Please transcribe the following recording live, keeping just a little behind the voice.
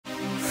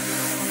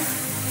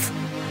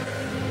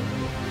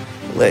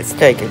Let's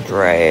take a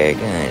drag,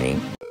 honey.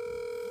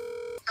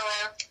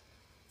 Hello?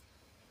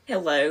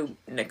 Hello,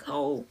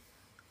 Nicole.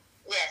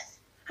 Yes.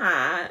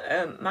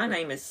 Hi, my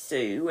name is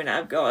Sue, and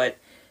I've got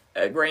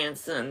a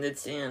grandson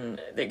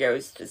that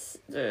goes to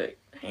the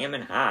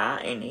Hammond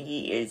High, and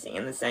he is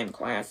in the same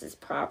class as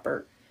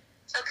Piper.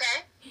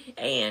 Okay.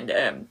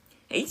 And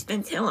he's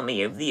been telling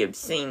me of the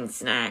obscene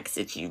snacks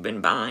that you've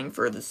been buying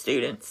for the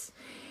students.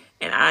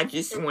 And I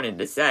just wanted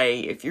to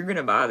say, if you're going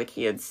to buy the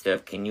kids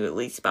stuff, can you at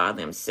least buy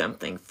them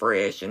something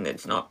fresh and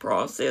that's not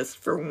processed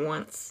for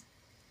once?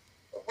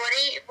 What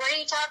are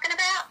you talking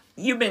about?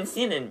 You've been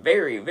sending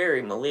very,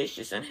 very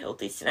malicious,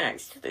 unhealthy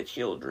snacks to the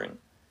children.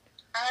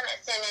 I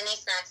haven't sent any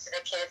snacks to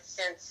the kids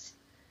since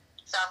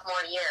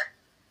sophomore year.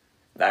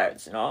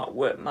 That's not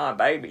what my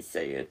baby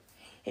said.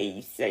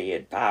 He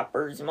said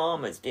Piper's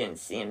mama's been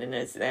sending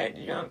us that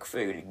junk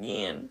food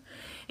again,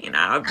 and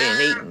I've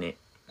been eating it.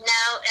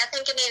 No, I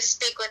think you need to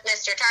speak with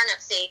Mr.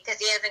 Turnipseed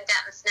because he hasn't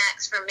gotten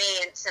snacks from me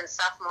since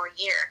sophomore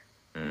year.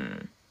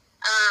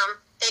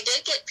 They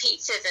did get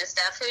pizzas and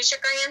stuff. Who's your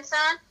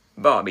grandson?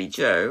 Bobby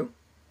Joe.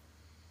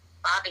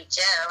 Bobby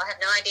Joe. I have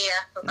no idea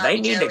who Bobby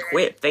They need Joe to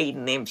quit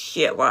feeding them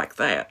shit like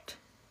that.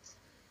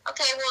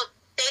 Okay, well,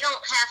 they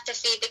don't have to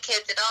feed the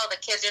kids at all. The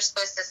kids are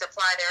supposed to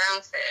supply their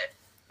own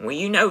food. Well,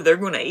 you know they're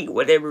going to eat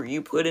whatever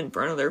you put in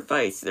front of their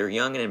face. They're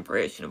young and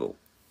impressionable.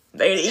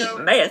 They'd eat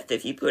meth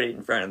if you put it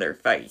in front of their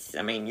face.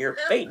 I mean, you're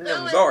feeding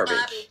them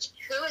garbage.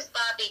 Who is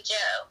Bobby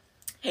Joe?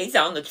 He's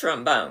on the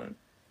trombone.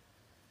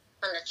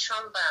 On the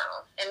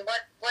trombone. And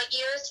what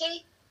year is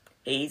he?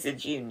 He's a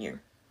junior.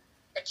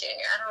 A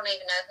junior. I don't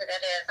even know who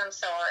that is. I'm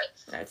sorry.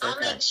 That's okay. I'll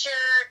make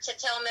sure to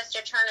tell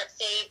Mr.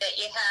 Turnipseed that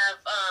you have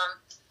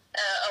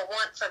a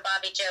want for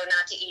Bobby Joe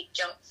not to eat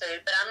junk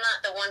food, but I'm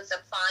not the one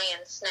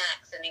supplying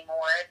snacks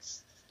anymore.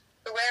 It's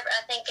whoever,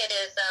 I think it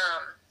is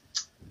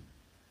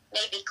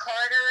maybe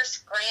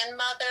Carter's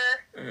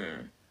grandmother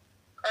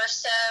or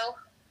so.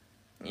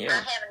 Yeah.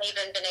 I haven't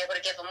even been able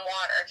to give him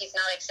water. He's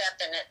not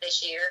accepting it this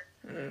year.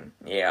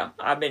 Yeah,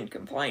 I've been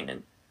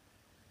complaining.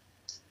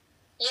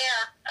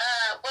 Yeah,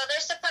 well,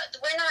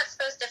 we're not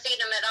supposed to feed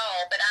them at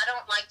all, but I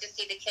don't like to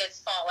see the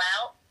kids fall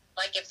out.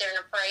 Like if they're in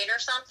a parade or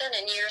something.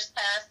 In years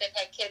past, they've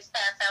had kids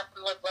pass out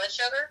from low blood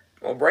sugar.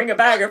 Well, bring a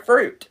bag of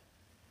fruit.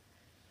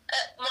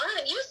 Why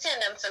don't you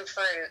send them some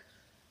fruit?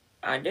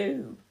 I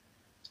do.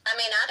 I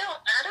mean,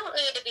 I don't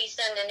need to be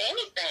sending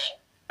anything.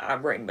 I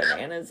bring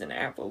bananas and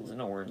apples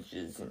and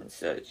oranges and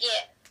such.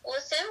 Yeah.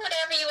 Well, send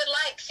whatever you would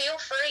like. Feel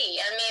free.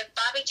 I mean, if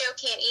Bobby Joe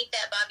can't eat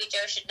that, Bobby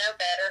Joe should know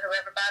better,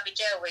 whoever Bobby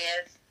Joe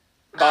is.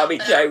 Bobby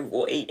Joe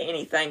will eat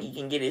anything he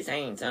can get his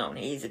hands on.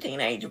 He's a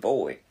teenage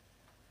boy.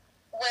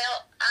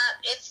 Well,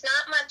 it's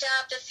not my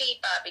job to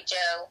feed Bobby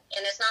Joe,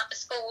 and it's not the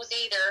schools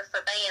either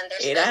for band. They're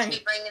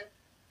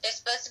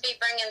supposed to be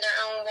bringing their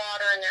own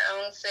water and their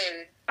own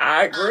food.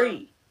 I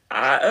agree.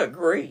 I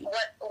agree.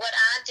 What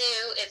I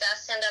do is I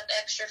send up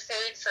extra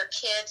food for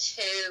kids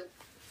who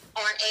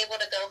aren't able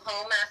to go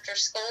home after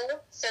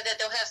school so that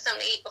they'll have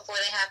something to eat before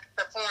they have to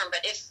perform.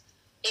 But if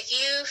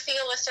you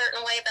feel a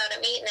certain way about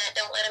them eating that,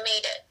 don't let them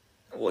eat it.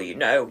 Well, you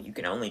know, you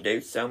can only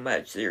do so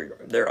much.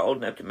 They're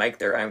old enough to make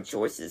their own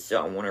choices,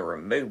 so I want to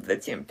remove the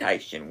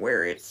temptation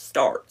where it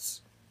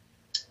starts.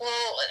 Well,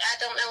 I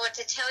don't know what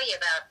to tell you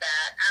about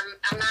that.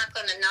 I'm not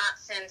going to not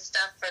send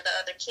stuff for the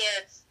other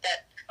kids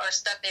that are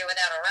stuck there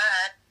without a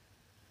ride.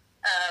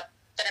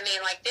 But I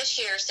mean, like this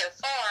year so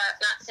far, I've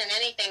not sent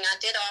anything. I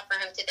did offer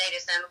him today to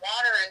send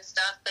water and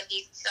stuff, but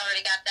he's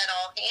already got that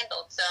all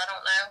handled, so I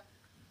don't know.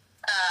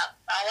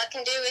 All I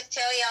can do is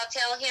I'll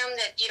tell him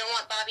that you don't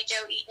want Bobby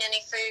Joe eating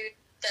any food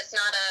that's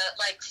not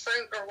like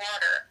fruit or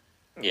water.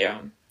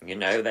 Yeah, you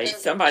know,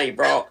 somebody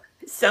brought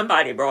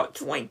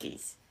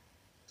Twinkies.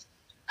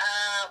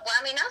 Well,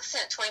 I mean, I've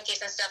sent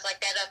Twinkies and stuff like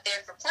that up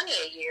there for plenty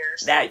of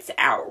years. That's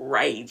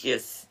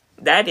outrageous.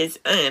 That is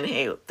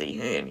unhealthy,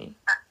 honey.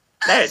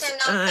 That's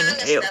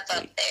unhealthy. Stuff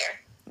up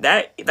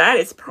there. That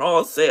is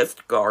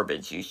processed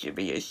garbage. You should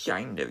be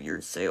ashamed of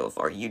yourself.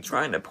 Are you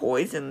trying to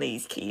poison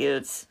these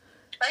kids?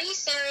 Are you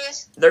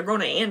serious? They're going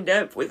to end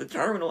up with a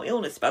terminal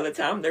illness by the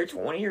time they're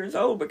 20 years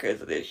old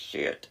because of this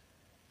shit.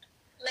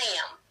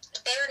 Ma'am,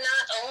 they're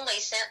not only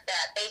sent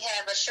that. They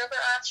have a sugar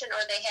option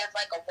or they have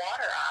like a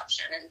water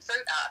option and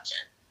fruit option.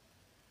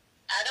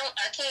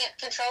 I can't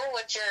control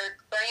what your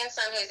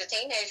grandson who's a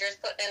teenager is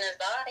putting in his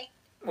body.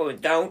 Well,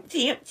 don't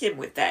tempt him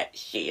with that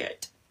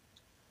shit.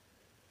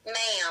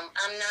 Ma'am,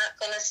 I'm not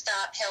going to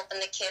stop helping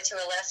the kids who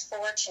are less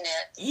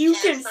fortunate. You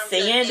can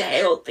send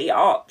healthy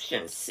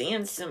options.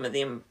 Send some of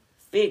them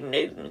Fig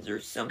Newtons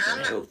or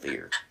something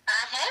healthier.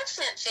 I have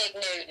sent Fig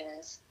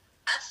Newtons.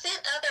 I've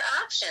sent other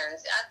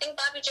options. I think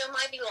Bobby Joe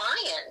might be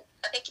lying.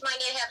 I think you might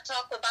need to have a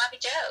talk with Bobby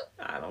Joe.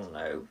 I don't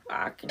know.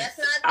 That's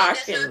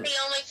not the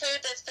only food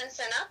that's been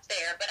sent up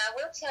there, but I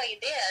will tell you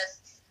this.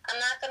 I'm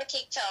not going to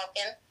keep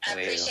talking. I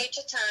appreciate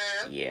your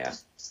time. Yeah.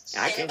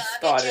 I can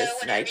spot a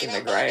snake in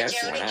the grass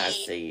when I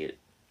see it.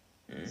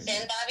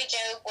 Send Bobby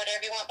Joe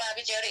whatever you want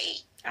Bobby Joe to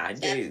eat. I do.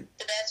 That's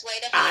the best way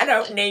to I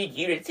handle don't need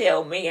you to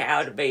tell me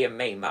how to be a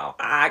Meemaw.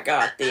 I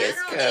got this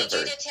covered. I don't covered. need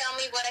you to tell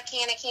me what I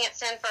can and can't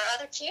send for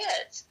other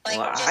kids. Like,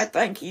 well, I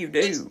think you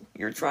do.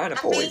 You're trying to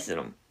poison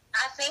them.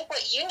 I think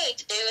what you need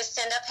to do is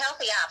send up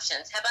healthy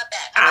options. How about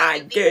that? I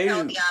do. do.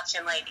 Healthy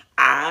option, lady.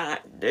 I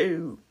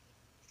do.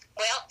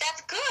 Well,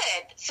 that's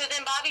good. So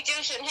then Bobby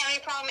Joe shouldn't have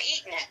any problem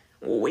eating it.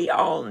 Well, we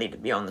all need to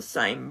be on the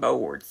same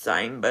board,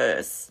 same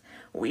bus.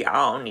 We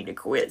all need to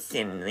quit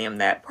sending them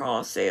that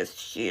processed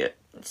shit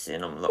and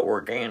send them the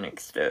organic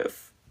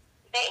stuff.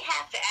 They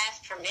have to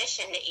ask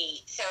permission to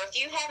eat. So if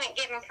you haven't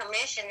given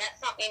permission,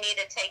 that's something you need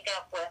to take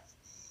up with,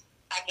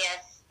 I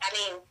guess. I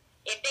mean,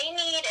 if they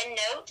need a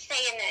note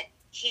saying that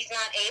he's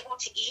not able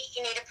to eat,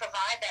 you need to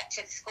provide that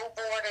to the school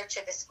board or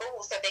to the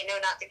school so they know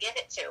not to give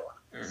it to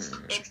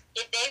him. If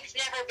they've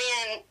never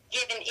been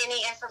given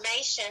any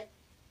information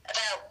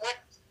about what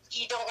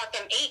you don't want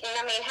them eating,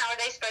 I mean, how are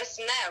they supposed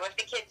to know if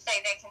the kids say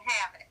they can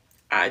have it?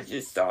 I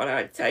just thought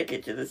I'd take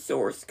it to the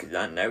source because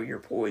I know you're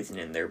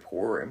poisoning their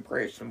poor,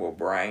 impressionable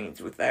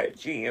brains with that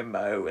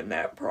GMO and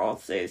that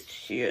processed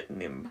shit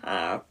and them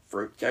high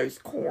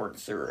fructose corn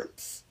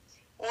syrups.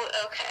 Well,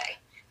 okay.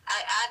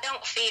 I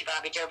don't feed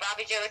Bobby Joe.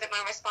 Bobby Joe isn't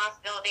my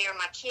responsibility or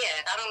my kid.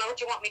 I don't know what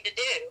you want me to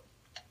do.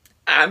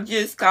 I'm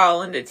just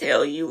calling to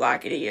tell you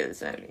like it is,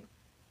 honey.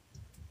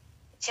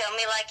 Tell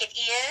me like it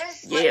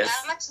is? Yes.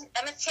 I'm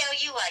going to tell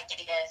you like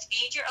it is.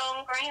 Feed your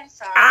own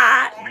grandson.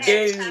 I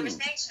do.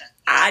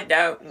 I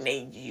don't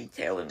need you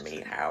telling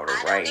me how to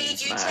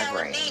raise my grandson. I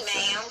don't need you telling me,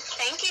 ma'am.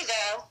 Thank you,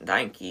 though.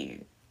 Thank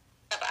you.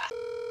 Bye-bye.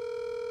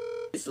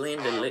 It's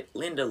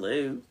Linda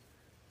Lou.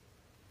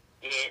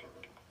 Yeah.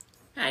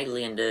 Hey,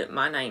 Linda.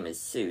 My name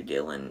is Sue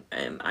Dillon.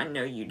 I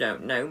know you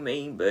don't know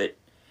me, but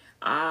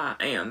I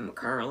am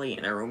currently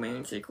in a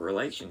romantic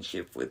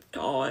relationship with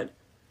Todd.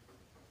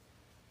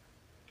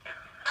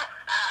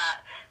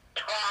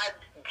 Todd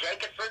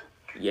Jacobson?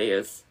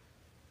 Yes.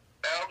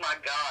 Oh, my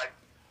God.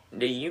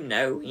 Do you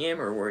know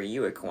him, or were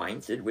you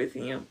acquainted with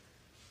him?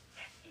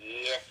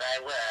 Yes,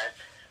 I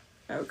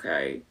was.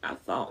 Okay, I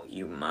thought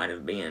you might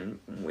have been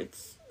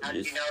with... How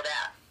did you know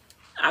that?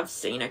 I've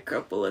seen a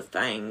couple of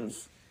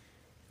things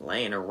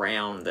laying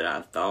around that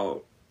I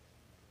thought,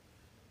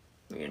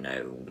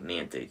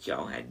 meant that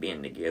y'all had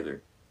been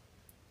together.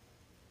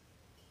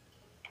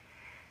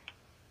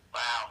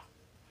 Wow.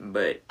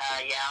 But...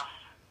 yeah.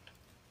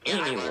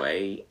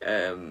 Anyway,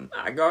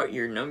 I got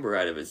your number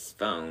out of his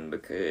phone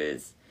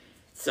because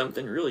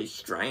something really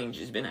strange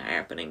has been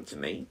happening to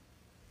me.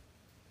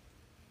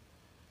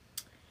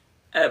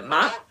 Don't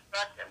trust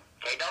him.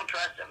 Okay, don't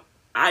trust him.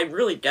 I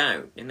really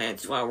don't, and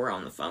that's why we're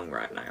on the phone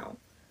right now.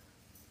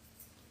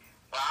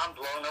 Well, I'm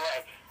blown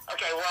away.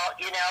 Okay, well,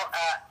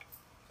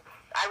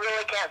 I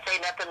really can't say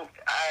nothing.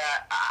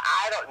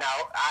 I don't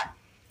know.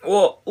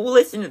 Well,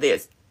 listen to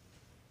this.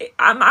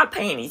 My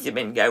panties have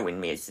been going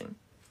missing.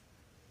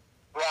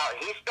 Well,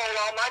 he stole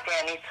all my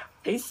panties.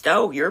 He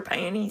stole your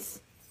panties?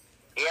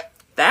 Yep.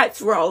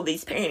 That's where all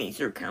these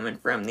panties are coming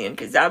from then,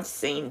 because I've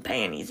seen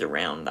panties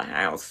around the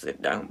house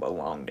that don't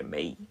belong to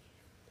me.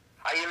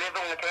 Are you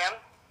living with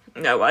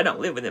him? No, I don't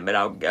live with him, but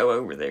I'll go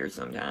over there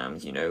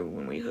sometimes,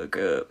 when we hook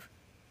up.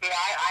 Yeah,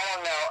 I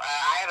don't know.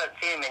 I haven't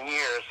seen him in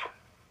years.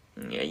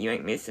 Yeah, you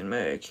ain't missing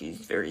much. He's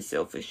very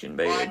selfish in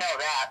bed. Well, I know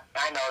that.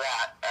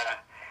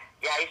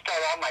 Yeah, he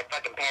stole all my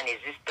fucking panties.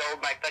 He stole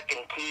my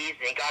fucking keys,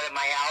 and he got in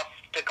my house,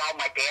 took all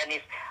my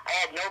panties. I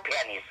had no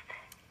panties.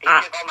 He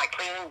took all my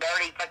clean,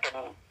 dirty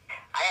fucking...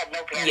 I had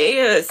no panties.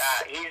 Yes.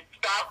 He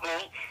stalked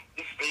me.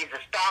 He's a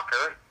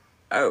stalker.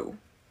 Oh.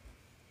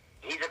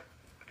 He's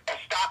a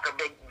stalker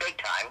big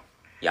time.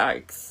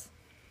 Yikes.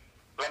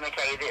 Let me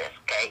tell you this,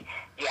 okay?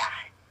 Yeah,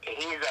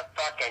 he's a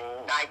fucking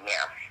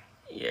nightmare.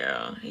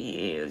 Yeah,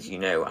 he is.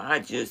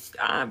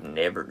 I've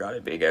never got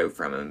a big O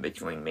from him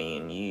between me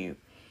and you.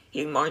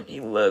 He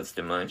loves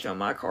to munch on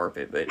my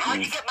carpet, but How'd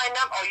you get my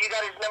number? Oh, you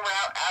got his number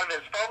out of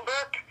his phone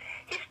book?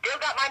 He still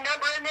got my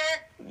number in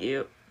there?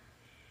 Yep.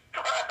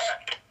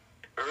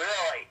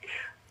 Really?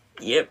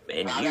 Yep,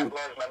 and wow, that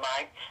blows my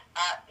mind.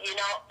 I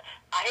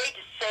hate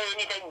to say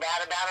anything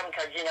bad about him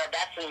because,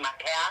 that's in my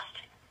past.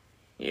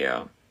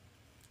 Yeah.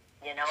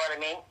 You know what I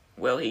mean?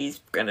 Well, he's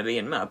gonna be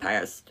in my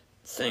past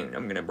soon.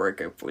 I'm gonna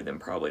break up with him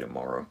probably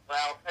tomorrow.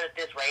 Well, put it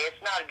this way,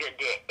 it's not a good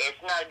thing,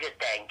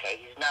 Kate.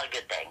 It's not a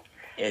good thing.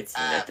 It's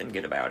nothing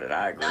good about it,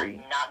 I agree.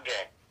 Not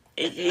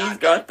good. He's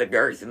got the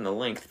girth and the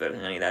length, but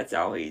honey, that's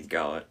all he's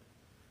got.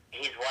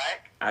 He's what?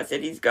 I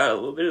said he's got a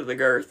little bit of the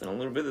girth and a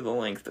little bit of the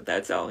length, but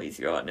that's all he's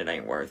got, and it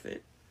ain't worth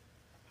it.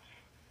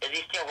 Is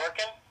he still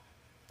working?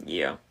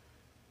 Yeah.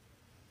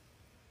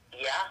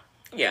 Yeah?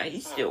 Yeah,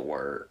 he still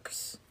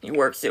works. He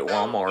works at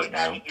Walmart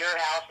now. You got your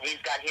house, and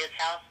he's got his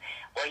house?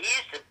 Well, he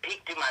used to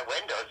peek through my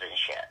windows and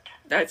shit.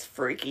 That's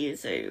freaky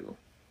as hell.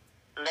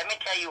 Let me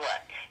tell you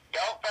what.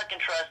 Don't fucking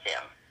trust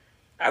him.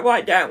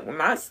 I don't. When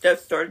my stuff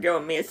started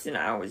going missing,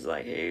 I was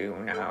like, hell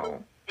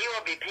no. He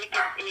will be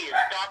peeking. He's a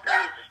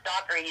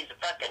stalker. He's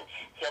a fucking...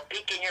 He'll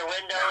peek in your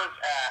windows.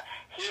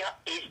 He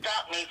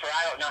stalked me for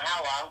I don't know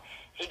how long.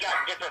 he got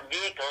different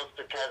vehicles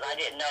because I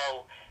didn't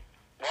know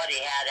what he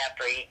had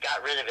after he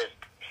got rid of his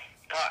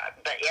car.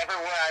 But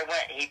everywhere I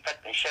went, he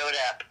fucking showed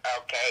up.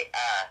 Okay,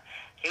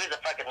 he was a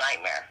fucking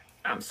nightmare.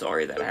 I'm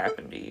sorry that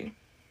happened to you.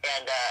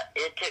 And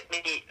it took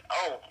me,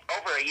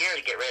 over a year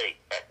to get ready,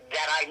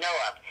 that I know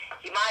of.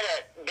 He might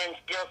have been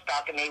still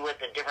stalking me with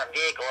a different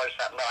vehicle or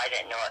something, but I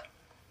didn't know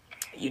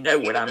it. You know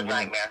He what was I'm a going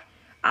nightmare.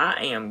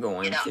 I am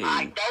going You know, to...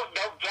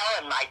 don't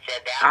tell him I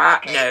said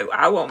that, okay? No,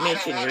 I won't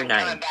mention your name.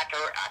 I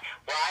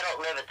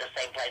don't live at the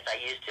same place I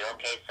used to,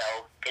 okay, so...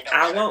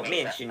 I won't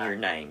mention your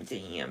name to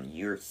him.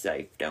 You're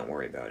safe. Don't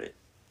worry about it.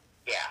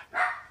 Yeah.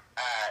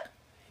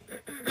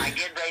 I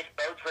did race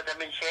boats with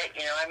him and shit,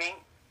 you know what I mean?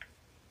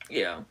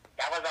 Yeah.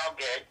 That was all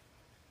good.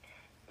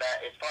 But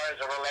as far as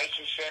a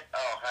relationship,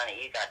 oh, honey,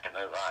 you got to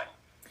move on.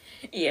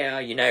 Yeah,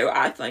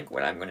 I think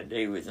what I'm going to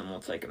do is I'm going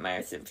to take a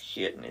massive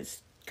shit in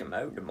his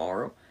commode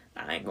tomorrow.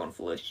 I ain't going to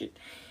flush it,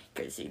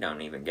 because he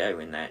don't even go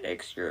in that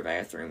extra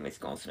bathroom. It's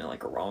going to smell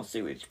like a raw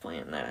sewage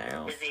plant in that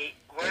house.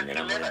 Where's and then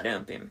he I'm going to living?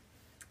 dump him.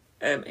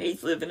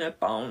 He's living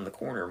up on the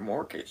corner of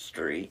Market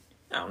Street.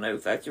 I don't know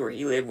if that's where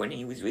he lived when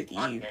he was with you.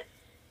 Market?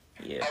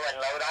 Yeah. Oh, in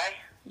Lodi?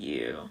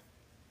 Yeah.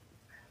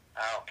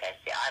 Oh, okay.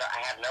 See,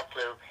 I have no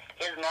clue.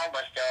 His mom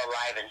was still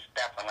alive and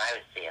stuff when I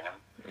was seeing him.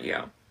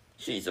 Yeah.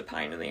 She's a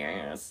pain in the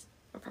ass,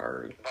 I've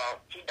heard. Well,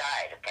 she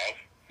died, okay?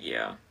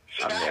 Yeah.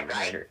 She I've died, never right?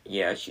 met her.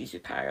 Yeah, she's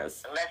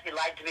passed. Unless he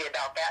lied to me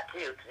about that,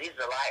 too, because he's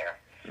a liar.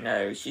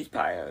 No, she's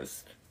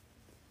passed.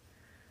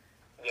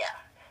 Yeah.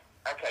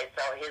 Okay,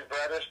 so his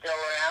brother's still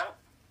around?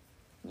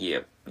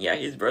 Yep. Yeah,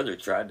 his brother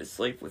tried to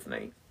sleep with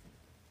me.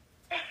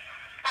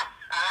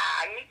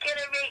 Are you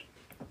kidding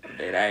me?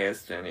 Dead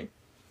ass, honey.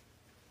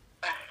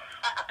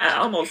 I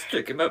almost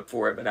took him up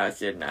for it, but I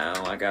said, no,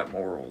 I got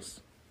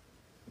morals.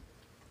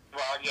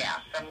 Well, yeah,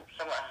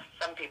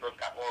 some people's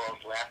got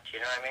morals left, you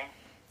know what I mean?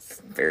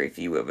 Very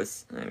few of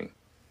us, honey.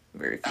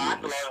 Very few I'm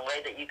of us. blown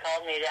away that you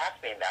called me to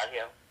ask me about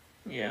him.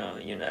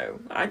 Yeah,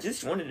 I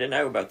just wanted to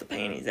know about the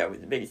panties. That was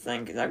the biggest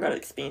thing, because I got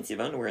expensive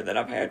underwear that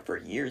I've had for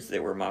years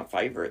that were my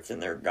favorites,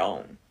 and they're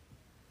gone.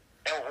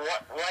 And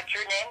what's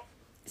your name?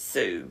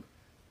 Sue.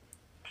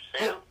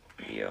 Sue?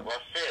 Yeah.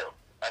 Well, Sue,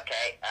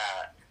 okay,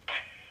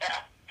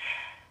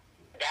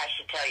 that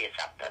should tell you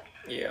something.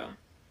 Yeah.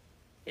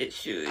 It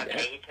should.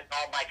 Okay, he took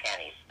all my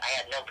pennies. I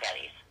had no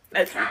pennies.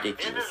 That's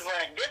ridiculous. This is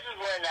when,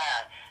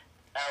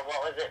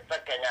 what was it,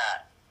 fucking,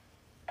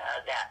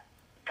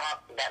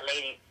 that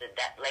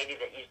lady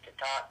that used to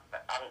talk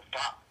on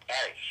top,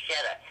 had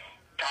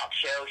a talk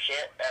show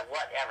shit,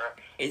 whatever.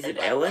 Is it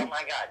like, Ellen? Oh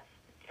my God.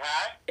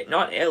 Huh?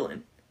 Not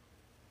Ellen.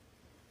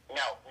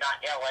 No, not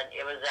Ellen.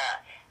 It was,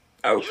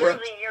 Oprah? years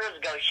and years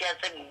ago, she had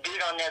some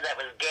dude on there that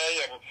was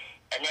gay,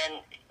 and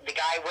then the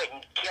guy went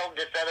and killed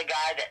this other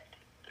guy that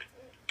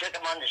took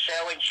him on the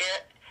show and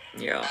shit.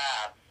 Yeah.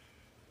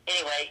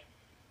 Anyway,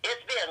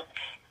 it's been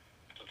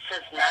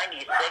since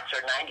 96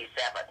 or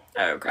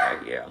 97.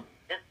 Okay, yeah.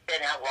 It's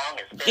been how long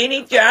it's been.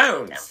 Jenny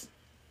Jones.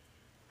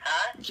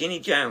 Huh? Jenny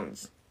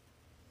Jones.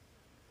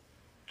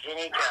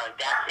 Jenny Jones,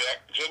 that's it.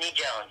 Jenny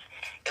Jones.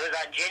 It was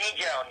on Jenny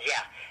Jones,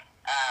 yeah.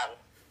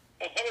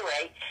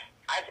 Anyway,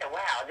 I said,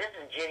 wow, this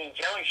is Jenny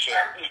Jones shit.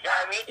 You know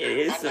what I mean? It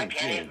is all my some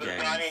pennies Jenny was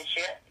Jones. gone and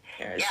shit.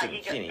 Yeah, it's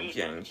some Jenny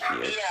Jones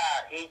shit.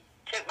 He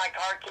took my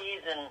car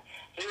keys and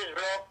he was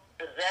real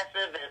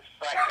possessive. It's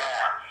like,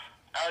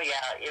 oh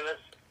yeah, it was.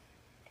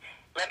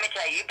 Let me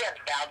tell you, you better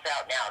bounce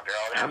out now,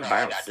 girl. That's all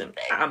I got to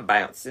say. I'm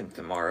bouncing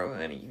tomorrow,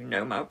 honey. You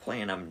know my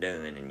plan I'm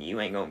doing, and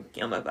you ain't gonna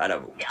come up out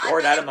of Yeah,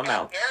 word out of my I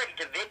thought mouth. he got married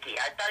to Vicky.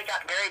 I thought he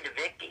got married to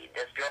Vicky,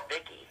 this girl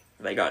Vicky.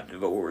 They got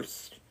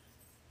divorced.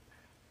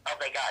 Oh,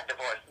 they got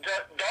divorced.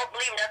 Don't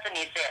believe nothing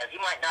he says. He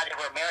might not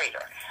ever married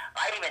her.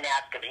 I even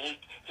asked him, and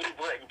he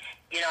wouldn't.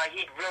 You know,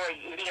 he'd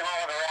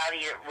hollered around. He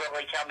didn't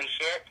really tell me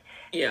shit.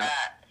 Yeah.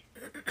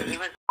 He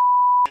was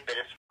stupid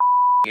as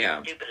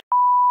Yeah. stupid as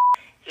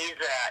he's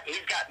got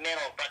he's got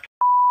mental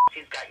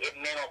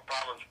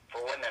problems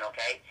for women,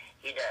 okay?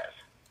 He does.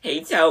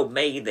 He told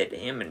me that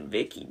him and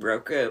Vicky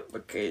broke up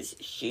because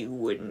she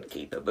wouldn't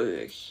keep a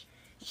bush.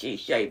 She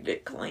shaved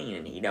it clean,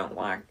 and he don't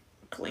like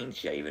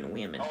clean-shaven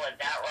women. Oh, is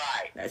that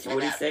right? That's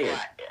what he said.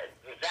 Right.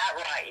 Is that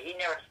right? He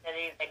never said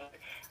anything.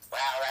 Wow,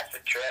 that's a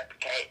trip,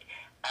 okay?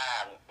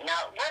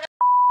 Now, what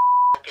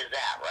the is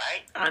that,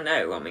 right? I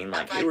know. I mean,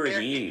 like, That's who are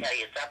there you? To tell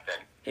you something.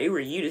 Who are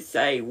you to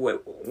say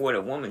what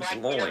a woman's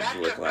Like, loins that's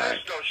look your like?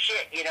 personal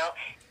shit, you know?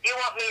 You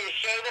want me to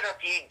shave it or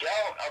if you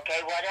don't,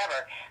 okay,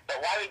 whatever. But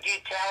why would you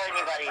tell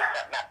anybody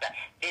something about that?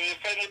 Did he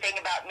say anything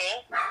about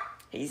me?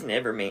 He's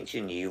never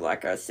mentioned you.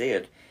 Like I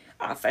said,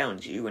 I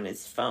found you in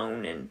his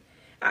phone, and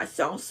I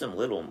saw some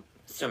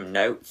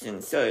notes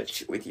and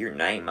such with your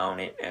name on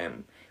it,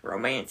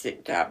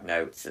 romantic type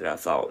notes that I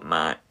thought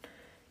might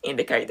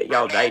indicate that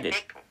y'all dated.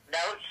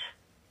 Notes?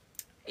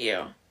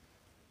 Yeah.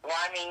 Well,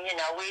 I mean, you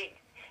know, we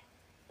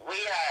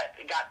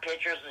got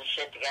pictures and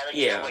shit together,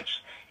 Yeah. you know,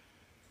 which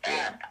I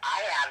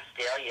have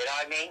still, you know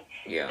what I mean?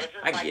 Yeah, This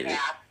is I my get it.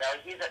 past, though.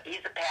 He's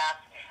a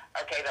past.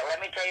 Okay, but let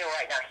me tell you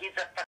right now, he's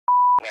a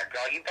there,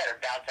 girl. You better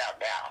bounce out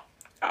now.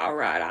 All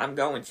right, I'm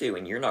going to,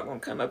 and you're not going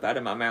to come up out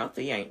of my mouth.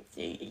 I'm going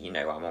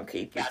to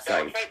keep you safe.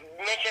 Don't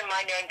mention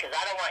my name, because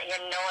I don't want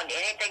him knowing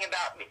anything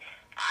about me.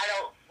 I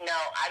don't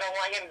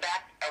want him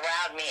back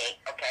around me,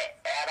 okay,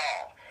 at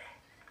all.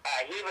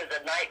 He was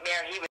a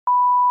nightmare. He was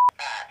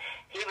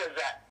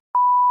a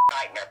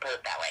nightmare, put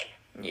it that way.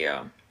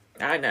 Yeah,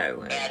 I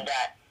know. And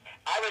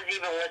I was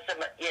even with some,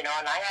 and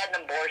I had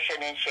an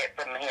abortion and shit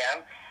from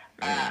him.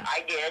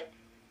 I did.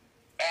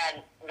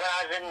 And when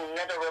I was in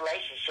another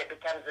relationship, he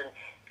comes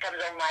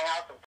over my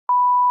house and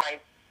my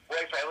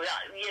boyfriend.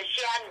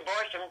 She had an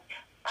abortion.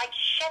 Like,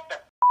 shut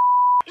the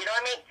you know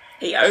what I mean?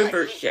 He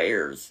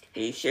overshares.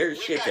 He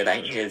shares shit that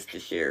ain't his to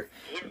share.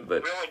 He's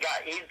But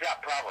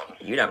got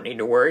problems. you don't need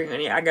to worry,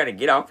 honey. I got to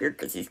get off here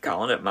because he's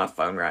calling up my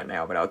phone right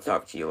now, but I'll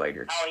talk to you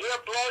later. Oh, he'll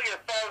blow your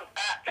phone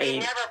up. He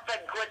never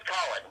fucking quits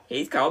calling.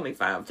 He's called me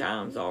 5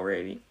 times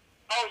already.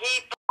 Oh,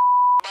 he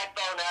my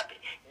phone up.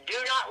 Do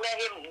not let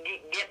him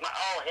get my...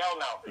 Oh, hell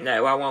no.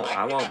 No, I won't.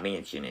 I won't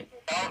mention it.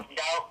 Don't.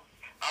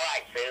 All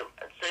right, Sue.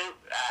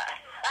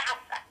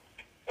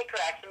 It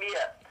cracks me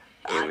up.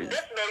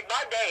 This made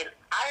my day.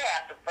 I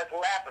have to fucking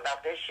laugh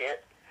about this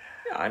shit.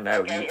 I know.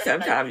 Okay,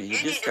 Sometimes you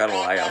just gotta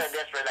laugh. Out of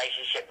this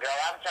relationship, girl.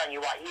 I'm telling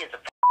you what. He is a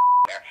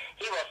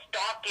He will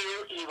stalk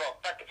you. He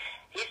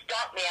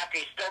stalked me after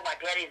he stole my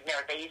pennies and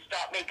everything. He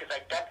stalked me because I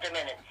dumped him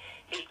in, and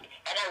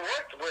I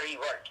worked where he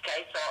worked.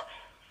 Okay, so.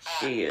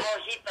 Shit.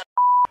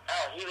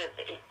 He was.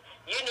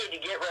 You need to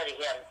get rid of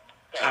him.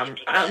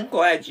 Okay? I'm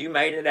glad you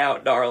made it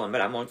out, darling,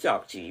 but I'm gonna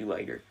talk to you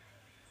later.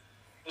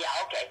 Yeah.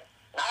 Okay.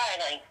 All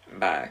right, honey.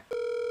 Bye.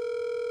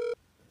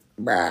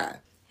 Bye.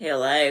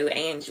 Hello,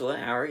 Angela.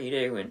 How are you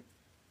doing?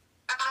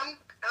 I'm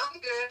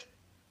good.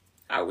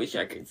 I wish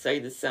I could say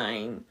the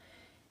same.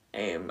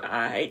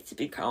 I hate to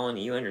be calling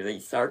you under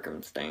these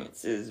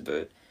circumstances,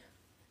 but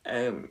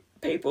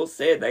people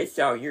said they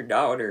saw your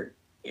daughter.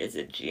 Is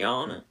it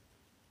Gianna?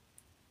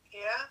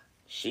 Yeah?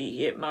 She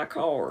hit my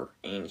car,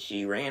 and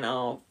she ran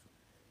off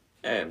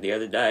the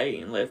other day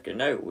and left a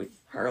note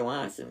with her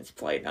license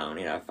plate on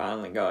it. I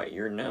finally got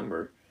your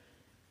number.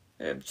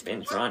 I've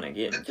been trying to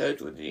get in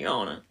touch with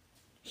Gianna.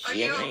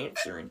 She ain't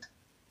answering.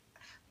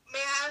 May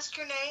I ask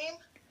your name?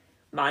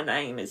 My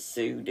name is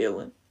Sue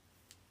Dillon.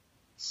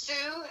 Sue?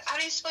 How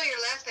do you spell your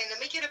last name?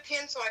 Let me get a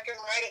pen so I can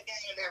write it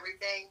down and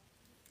everything.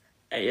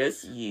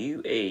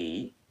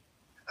 S-U-E.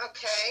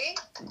 Okay.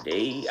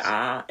 D-I-L-L-O-N.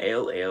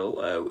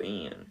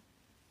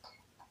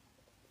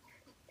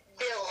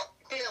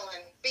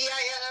 Dillon.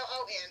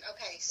 B-I-L-L-O-N.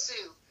 Okay,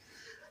 Sue.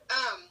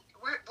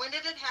 When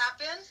did it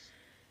happen?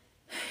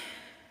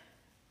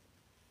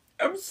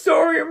 I'm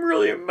sorry, I'm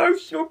really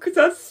emotional because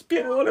I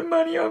spent a lot of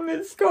money on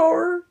this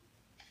car.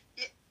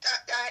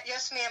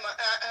 Yes, ma'am,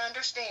 I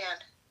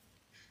understand.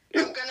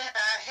 I'm going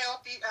to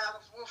help you.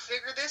 We'll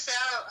figure this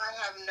out. I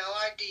have no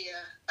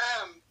idea.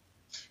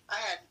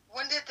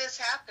 When did this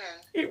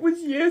happen? It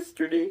was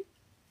yesterday.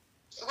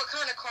 What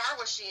kind of car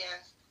was she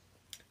in?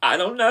 I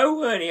don't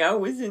know, honey. I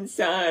was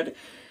inside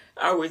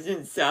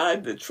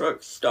the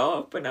truck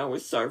stop and I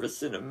was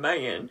servicing a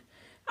man.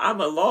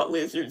 I'm a lot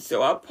lizard,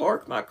 so I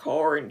park my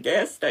car in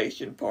gas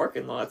station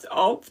parking lots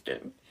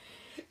often.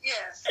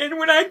 Yes. And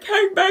when I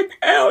came back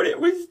out, it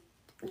was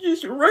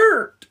just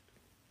ruined.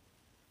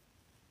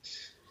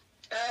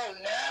 Oh,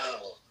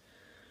 no.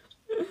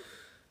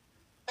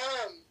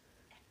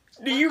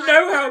 Do you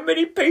know how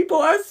many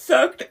people I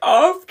sucked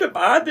off to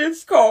buy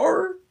this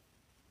car?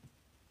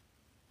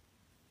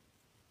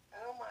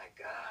 Oh, my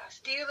gosh.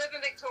 Do you live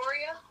in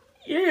Victoria?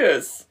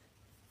 Yes.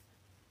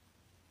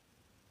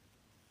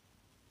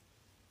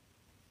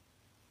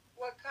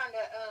 What kind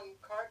of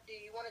car, do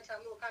you want to tell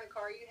me what kind of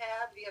car you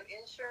have? Do you have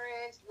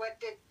insurance?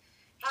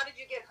 How did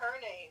you get her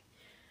name?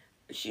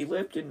 She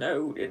left a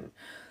note, and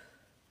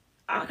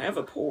I have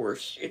a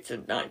Porsche. It's a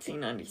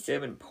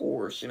 1997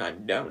 Porsche, and I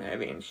don't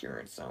have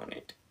insurance on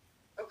it.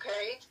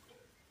 Okay.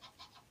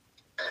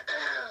 Okay.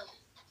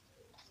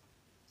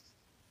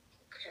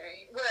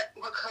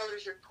 What color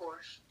is your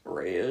Porsche?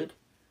 Red.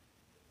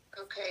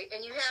 Okay.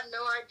 And you have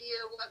no idea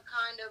what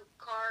kind of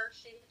car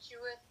she hit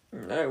you with?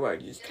 No, I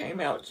just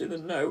came out to the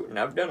note, and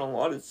I've done a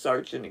lot of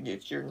searching to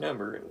get your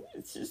number, and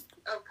it's just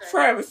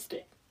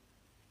travesty.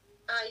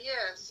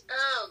 Yes.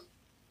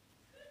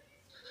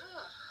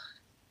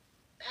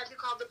 Have you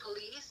called the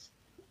police?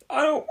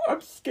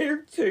 I'm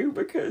scared too,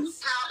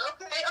 because...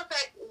 Okay.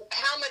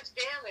 How much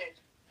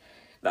damage?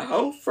 The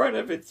whole front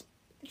of it's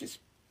just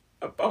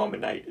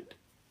abominated.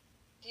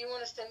 Do you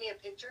want to send me a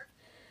picture?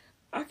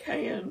 I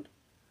can.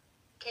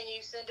 Can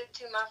you send it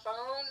to my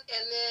phone?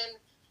 And then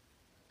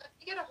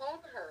you get a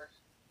hold of her.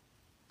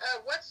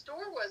 What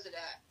store was it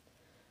at?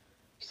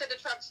 You said the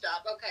truck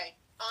stop. Okay.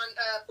 On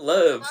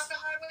Loves. Plaza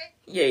Highway?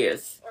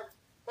 Yes.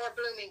 Or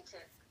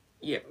Bloomington?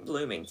 Yeah,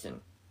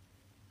 Bloomington.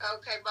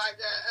 Okay, by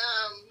the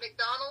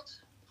McDonald's?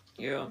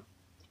 Yeah.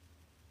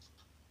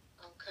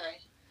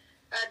 Okay.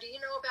 Do you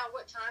know about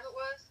what time it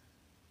was?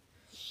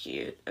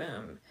 Shit,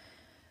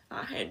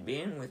 I had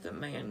been with a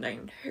man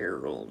named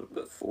Harold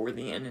before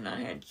then, and I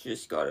had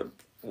just got a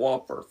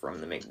Whopper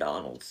from the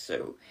McDonald's,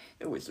 so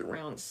it was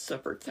around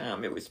supper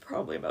time. It was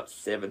probably about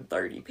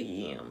 7:30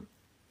 p.m.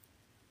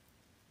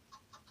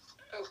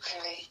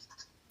 Okay.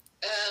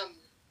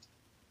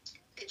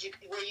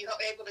 Were you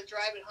able to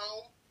drive it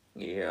home?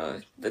 Yeah,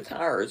 the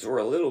tires were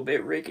a little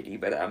bit rickety,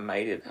 but I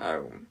made it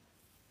home.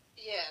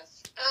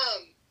 Yes.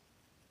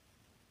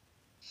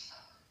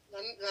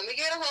 Let me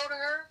get a hold of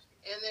her,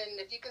 and then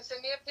if you can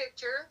send me a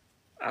picture.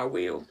 I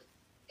will.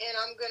 And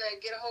I'm gonna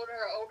get a hold of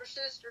her older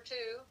sister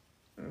too.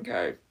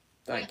 Okay,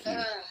 thank you.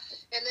 And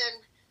then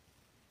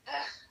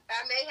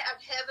I may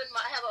have Heaven.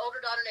 I have an older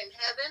daughter named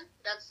Heaven.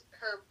 That's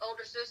her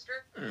older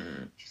sister.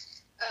 Mm.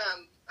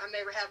 I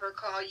may have her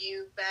call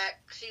you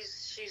back.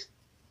 She's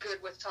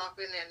good with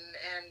talking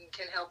and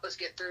can help us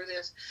get through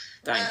this.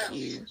 Thank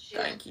you.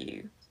 Thank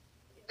you.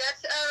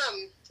 That's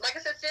like I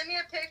said, send me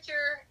a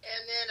picture,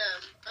 and then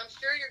I'm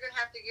sure you're gonna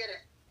have to get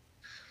it.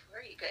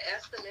 Where you can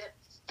estimate.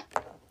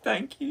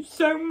 Thank you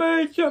so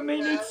much. I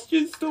mean, it's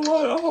just a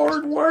lot of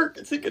hard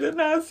work to get a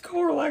nice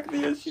car like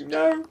this, you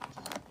know.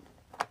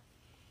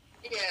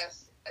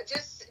 Yes.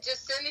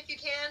 Just send if you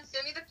can.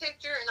 Send me the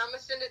picture, and I'm gonna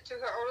send it to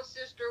her older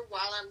sister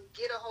while I'm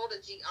get a hold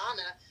of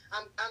Gianna.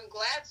 I'm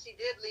glad she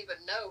did leave a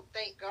note.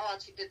 Thank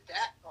God she did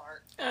that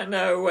part. I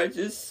know. I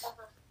just,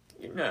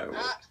 you know.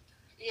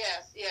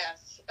 Yes.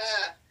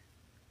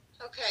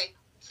 Okay.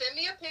 Send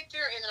me a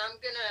picture, and then I'm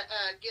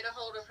gonna get a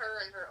hold of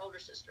her and her older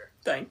sister.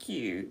 Thank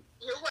you.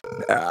 You're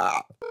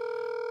welcome.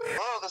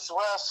 Hello, this is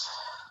Wes.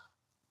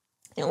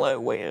 Hello,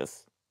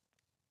 Wes.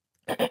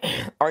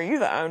 Are you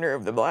the owner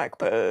of the Black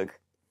Pug?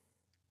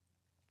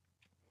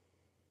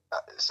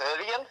 Say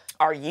it again?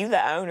 Are you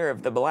the owner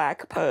of the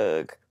Black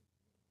Pug?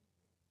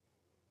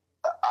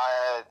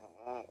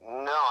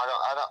 No,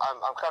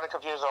 I'm kind of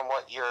confused on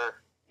what you're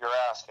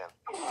asking.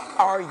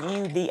 Are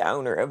you the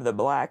owner of the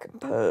Black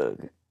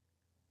Pug?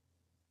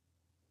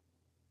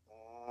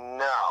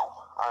 No,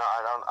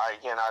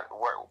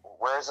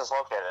 where is this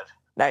located?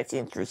 That's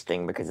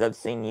interesting because I've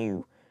seen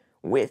you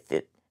with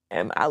it.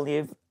 I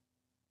live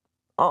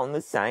on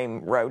the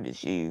same road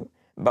as you.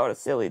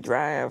 Botticelli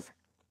Drive.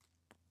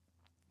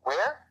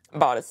 Where?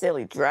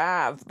 Botticelli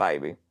Drive,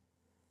 baby.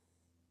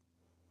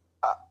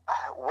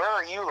 Where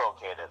are you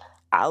located?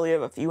 I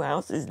live a few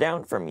houses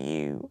down from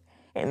you,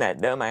 and that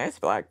dumbass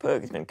black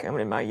pug's been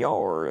coming in my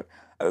yard,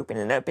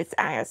 opening up its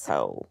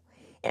asshole.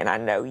 And I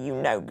know you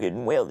know good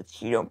and well that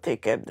you don't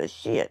pick up the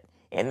shit,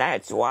 and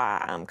that's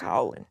why I'm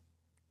calling.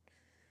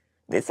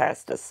 This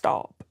has to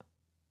stop.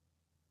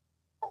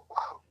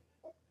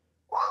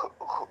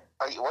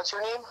 What's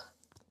your name?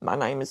 My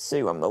name is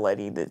Sue. I'm the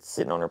lady that's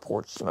sitting on her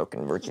porch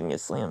smoking Virginia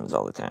Slims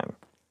all the time.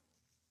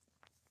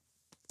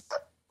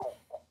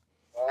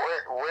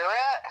 Where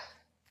at?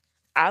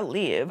 I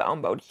live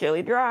on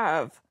Botticelli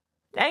Drive.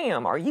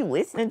 Damn, are you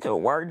listening to a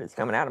word that's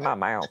coming out of my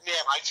mouth?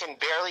 Ma'am, I can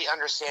barely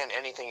understand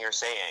anything you're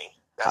saying.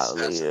 I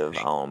live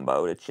on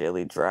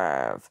Botticelli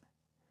Drive.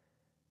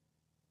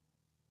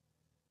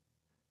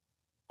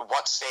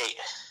 What state?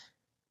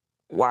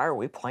 Why are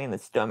we playing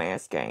this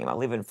dumbass game? I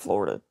live in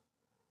Florida.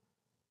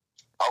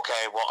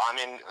 Okay, well, I'm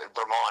in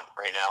Vermont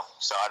right now,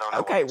 so I don't know.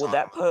 Okay, well,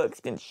 that pug's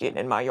been shitting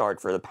in my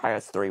yard for the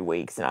past 3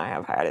 weeks, and I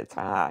have had it to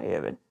high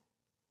heaven.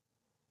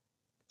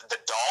 The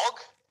dog?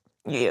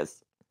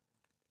 Yes.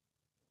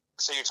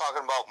 So you're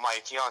talking about my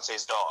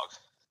fiance's dog?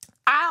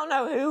 I don't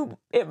know who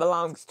it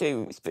belongs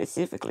to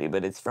specifically,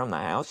 but it's from the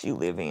house you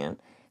live in.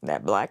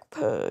 That black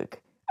pug.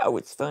 Oh,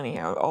 it's funny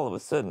how all of a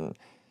sudden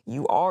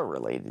you are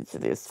related to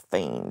this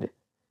fiend.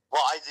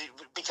 Well,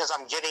 because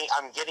I'm getting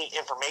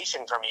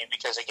information from you,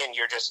 because again,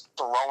 you're just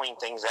throwing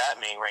things at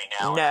me right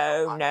now.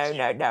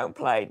 No, don't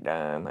play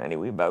dumb, honey.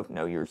 We both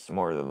know you're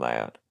smarter than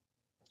that.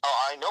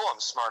 Oh, I know I'm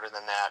smarter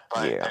than that,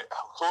 but yeah.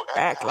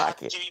 How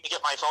did you even get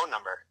my phone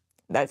number?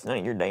 That's none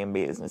of your damn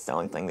business. The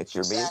only thing that's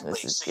your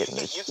business is getting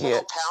the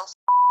shit.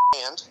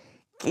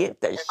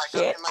 Get the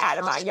shit out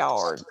of my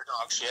yard.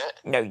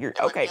 No, you're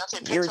okay.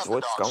 Here's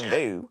what's gonna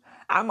do.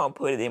 I'm gonna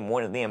put it in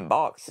one of them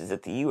boxes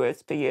at the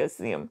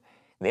USPS.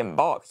 Them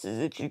boxes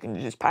that you can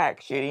just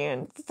pack shit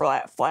in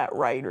flat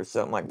rate or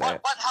something like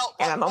that.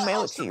 And I'm gonna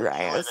mail it to your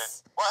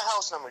ass. What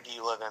house number do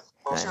you live in?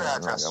 What's your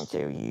address? I'm not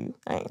gonna tell you.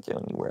 I ain't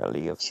telling you where I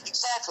live.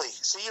 Exactly.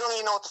 So you don't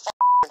even know what the fuck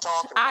you're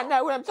talking about. I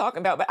know what I'm talking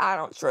about, but I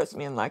don't trust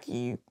men like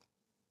you.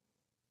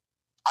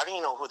 I don't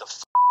even know who the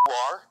fuck you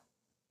are.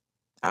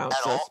 I don't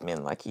trust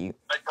men like you.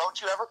 But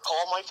don't you ever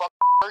call my fuck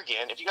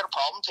again. If you got a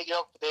problem, take it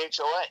up with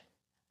the HOA.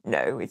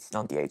 No, it's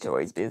not the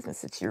HOA's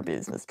business. It's your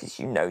business, because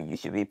you know you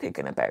should be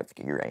picking up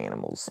after your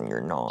animals, and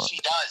you're not. She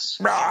does.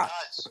 She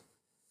does.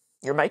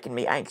 You're making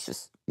me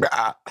anxious.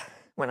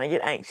 When I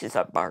get anxious,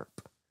 I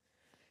burp.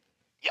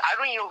 Yeah, I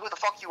don't even know who the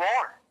fuck you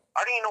are.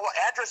 I don't even know what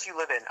address you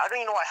live in. I don't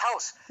even know what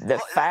house.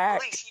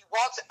 She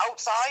walks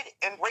outside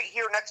and right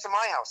here next to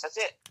my house. That's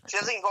it. She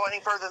doesn't even go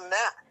any further than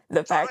that.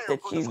 The fact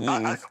that you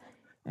use...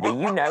 Do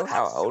you know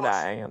how old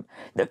I am?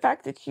 The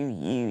fact that you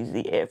use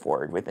the F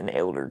word with an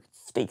elder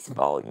speaks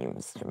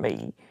volumes to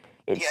me.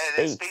 It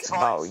speaks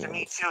volumes to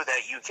me too.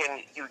 That you can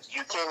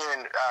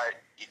even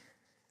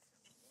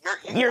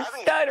You're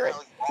stuttering.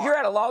 You're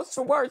at a loss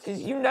for words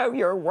because you know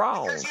you're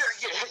wrong.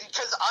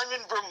 Because I'm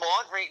in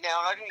Vermont right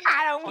now. And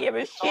I don't give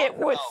a shit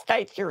what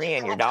state you're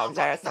in. Your dog's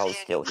asshole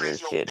still hears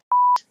shit.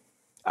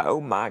 Oh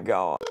my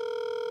God.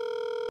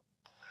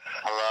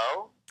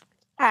 Hello?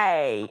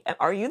 Hey,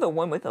 are you the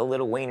one with the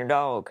little wiener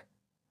dog?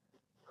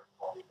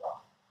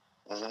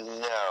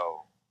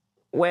 No.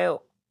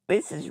 Well,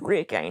 this is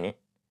Rick, ain't it?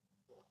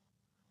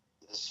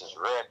 This is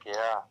Rick,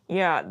 yeah.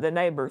 Yeah, the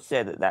neighbor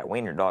said that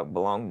wiener dog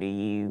belonged to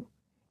you.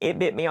 It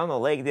bit me on the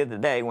leg the other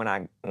day when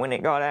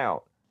it got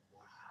out.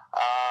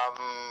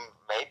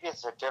 Maybe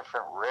it's a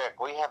different Rick.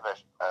 We have a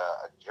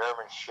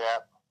German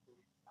Shepherd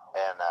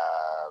and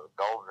a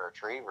Golden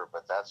Retriever,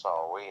 but that's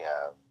all we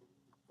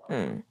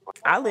have.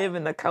 I live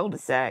in the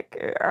cul-de-sac.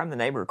 I'm the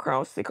neighbor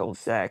across the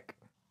cul-de-sac.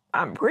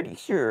 I'm pretty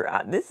sure,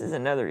 this is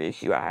another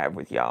issue I have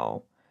with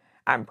y'all.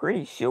 I'm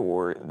pretty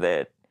sure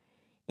that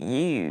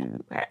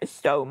you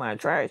stole my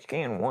trash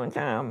can one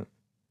time.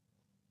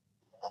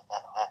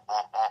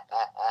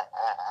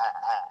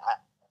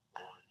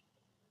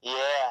 Yeah.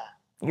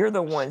 You're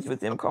the ones with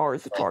them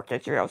cars parked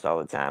at your house all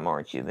the time,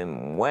 aren't you?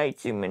 Them way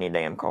too many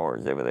damn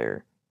cars over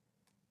there.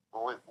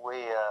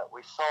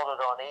 We sold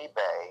it on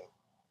eBay.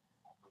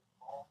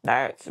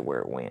 That's where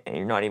it went, and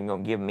you're not even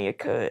gonna give me a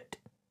cut.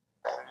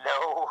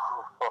 No.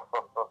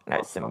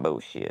 That's some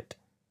bullshit.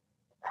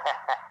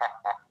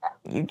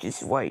 You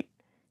just wait.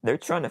 They're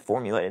trying to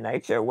formulate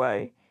an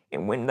HOA,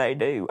 and when they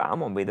do, I'm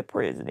gonna be the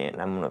president,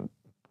 and I'm gonna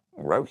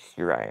roast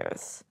your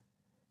ass.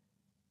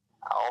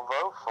 I'll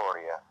vote for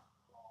you.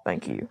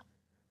 Thank you.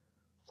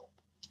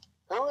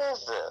 Who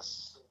is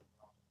this?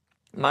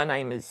 My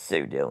name is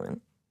Sue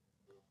Dillon.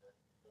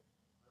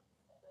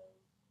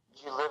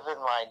 You live in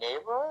my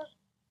neighborhood?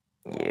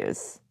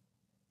 Yes.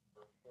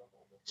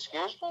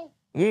 Excuse me?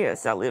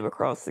 Yes, I live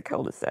across the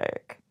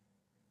cul-de-sac.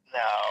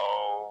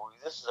 No,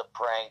 this is a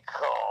prank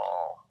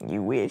call.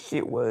 You wish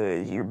it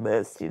was. You're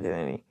busted,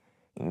 honey.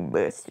 You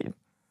busted.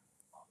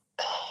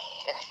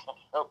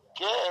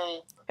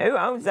 Okay. Who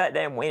owns that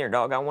damn wiener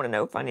dog? I want to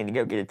know if I need to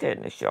go get a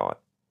tetanus shot.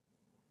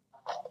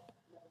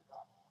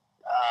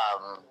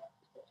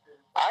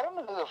 I don't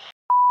know who the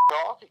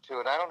you're talking to,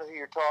 and I don't know who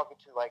you're talking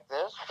to like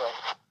this, but...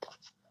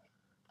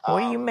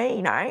 What do you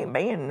mean? I ain't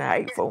being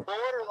hateful. You're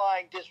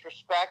borderline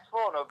disrespectful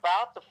and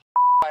about to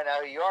find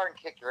out who you are and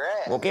kick your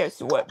ass. Well,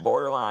 guess what?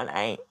 Borderline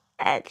ain't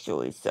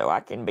actually, so I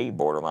can be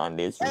borderline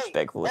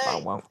disrespectful if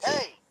I want to.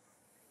 Hey,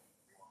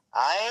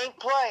 I ain't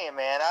playing,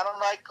 man. I don't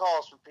like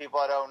calls from people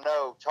I don't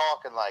know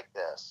talking like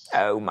this.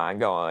 Oh my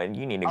God,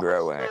 you need to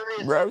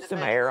grow some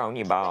hair on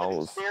your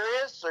balls. Are you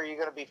serious, or are you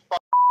gonna be fucking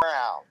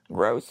around?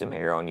 Grow some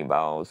hair on your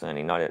balls,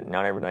 honey. Not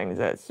everything is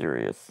that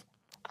serious.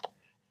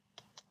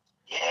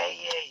 Yeah,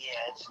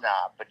 it's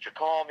not. But you're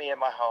calling me in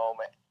my home.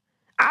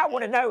 I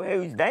want to know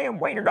whose damn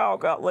wiener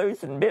dog got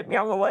loose and bit me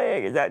on the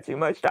leg. Is that too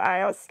much to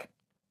ask?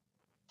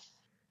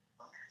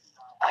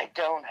 I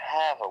don't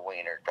have a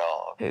wiener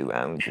dog. Who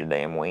owns the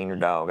damn wiener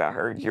dog? I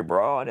heard your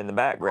broad in the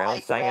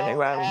background saying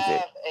who owns it. I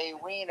have a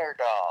wiener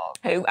dog.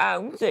 Who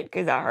owns it?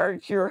 Because I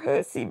heard your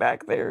hussy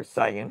back there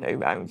saying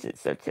who owns it,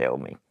 so tell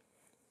me.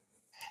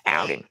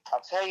 Outing.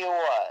 I'll tell you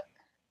what.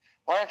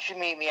 Why don't you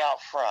meet me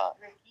out front?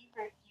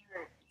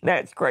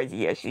 That's crazy.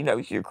 Yeah, she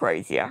knows you're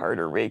crazy. I heard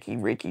her,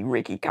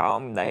 Ricky,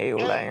 calm the hell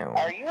down.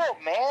 Are you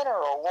a man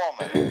or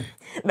a woman?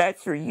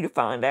 That's for you to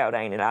find out,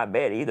 ain't it? I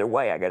bet either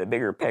way I got a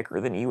bigger pecker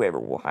than you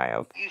ever will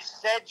have. You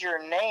said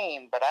your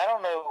name, but I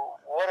don't know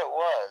what it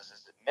was.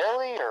 Is it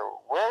Millie or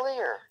Willie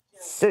or...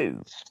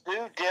 Sue.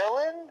 Sue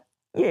Dillon?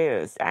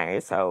 Yes,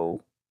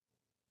 asshole.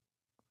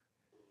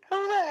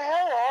 Who the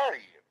hell are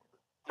you?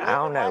 I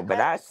don't know,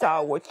 but I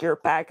saw what you're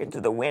packing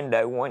to the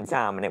window one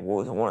time, and it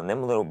was one of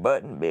them little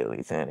button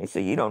billies, honey, so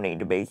you don't need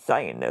to be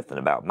saying nothing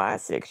about my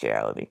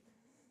sexuality.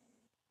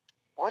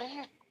 What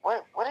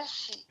is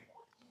she...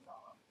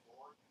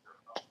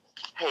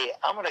 Hey,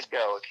 I'm gonna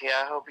go, okay?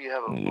 I hope you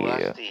have a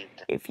blessed evening.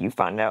 If you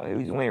find out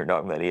whose wiener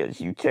dog that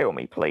is, you tell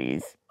me,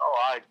 please. Oh,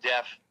 I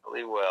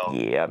definitely will.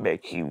 Yeah, I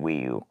bet you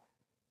will.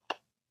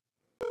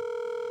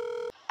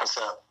 What's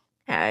up?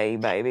 Hey,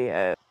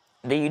 baby,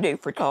 do you do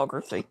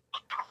photography?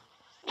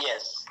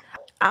 Yes.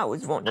 I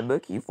was wanting to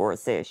book you for a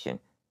session.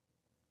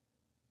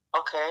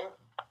 Okay.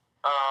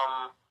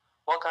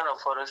 What kind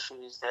of photo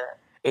shoot is that?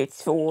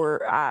 It's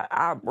for,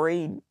 I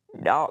breed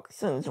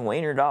dachshunds and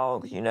wiener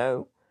dogs, you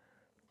know.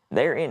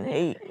 They're in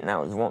heat, and I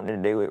was wanting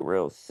to do it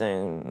real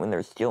soon when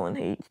they're still in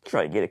heat to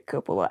try to get a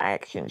couple of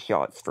action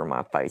shots for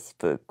my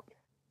Facebook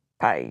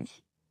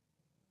page.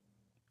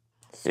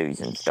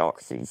 Susan's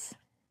Doxies.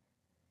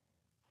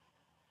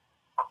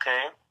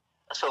 Okay.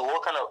 So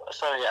what kind of,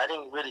 sorry, I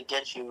didn't really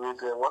get you real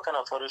good. What kind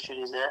of photo shoot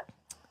is that?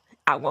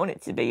 I want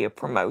it to be a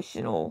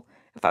promotional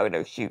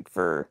photo shoot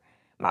for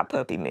my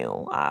puppy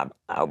mill.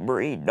 I'll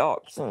breed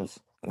dachshunds,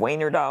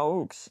 wiener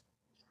dogs.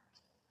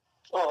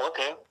 Oh,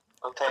 okay.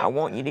 Okay. I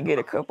want you to get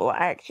a couple of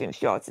action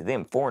shots of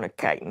them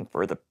fornicating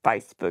for the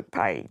Facebook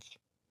page.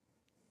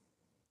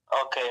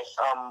 Okay.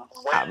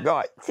 I've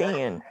got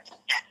 10.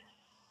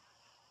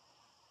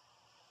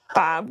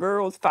 5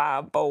 girls,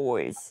 5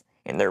 boys.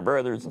 and they're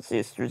brothers and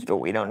sisters, but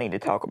we don't need to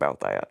talk about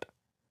that.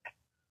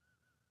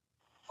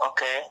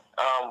 Okay.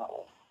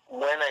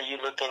 When are you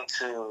looking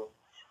to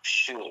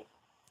shoot?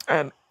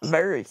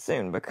 Very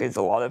soon, because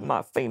a lot of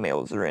my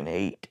females are in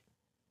heat.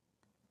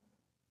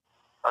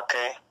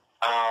 Okay.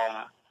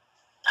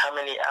 How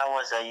many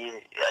hours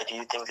do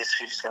you think this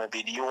shoot is going to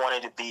be? Do you want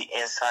it to be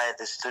inside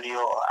the studio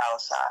or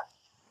outside?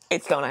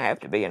 It's going to have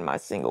to be in my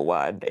single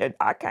wide.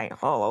 I can't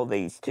haul all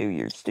these to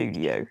your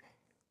studio.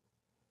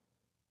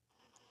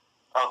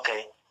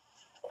 Okay.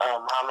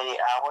 How many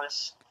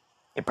hours?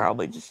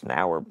 Probably just an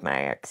hour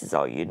max is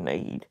all you'd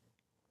need.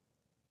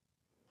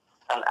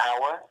 An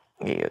hour?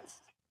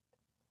 Yes.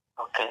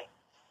 Okay.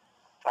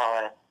 All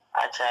right.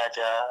 I charge,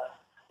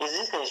 is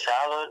this in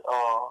Charlotte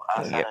or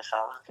outside of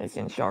Charlotte? It's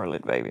in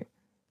Charlotte, baby.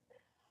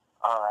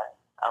 All right.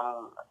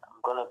 I'm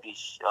going to be,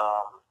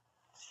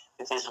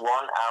 if it's 1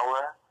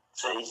 hour,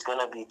 so it's going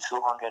to be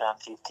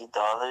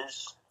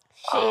 $250.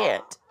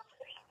 Shit.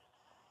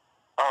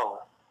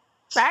 Oh.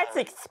 That's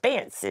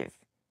expensive.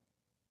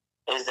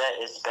 Is that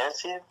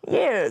expensive?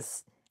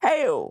 Yes.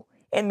 Hell,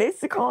 in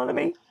this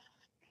economy?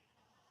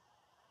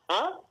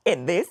 Huh?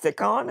 In this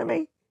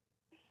economy?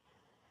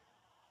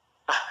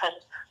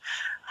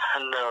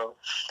 No.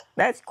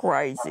 That's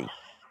crazy.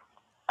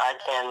 I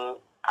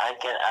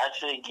can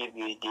actually give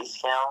you a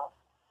discount.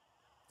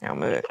 How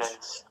much?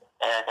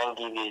 I can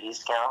give you a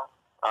discount.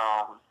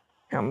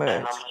 How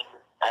much?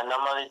 I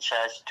normally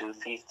charge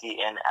 $250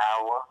 an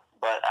hour,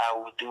 but I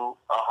will do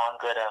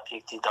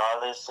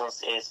 $150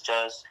 since it's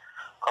just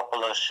a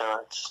couple of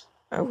shirts.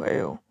 Oh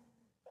hell.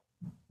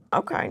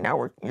 Okay,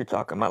 now you're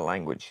talking my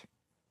language.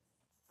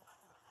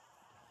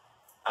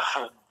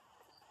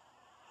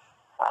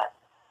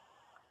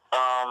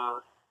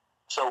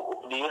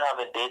 So do you have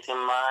a date in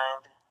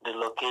mind? The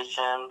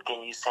location?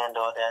 Can you send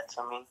all that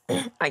to me?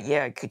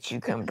 Yeah, could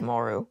you come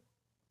tomorrow?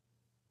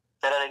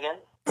 Say that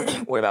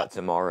again? What about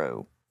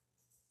tomorrow?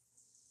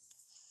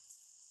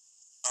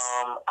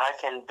 I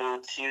can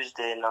do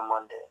Tuesday and a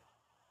Monday.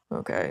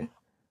 Okay.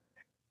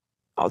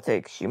 I'll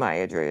text you my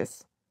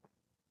address.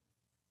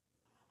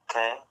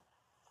 Okay.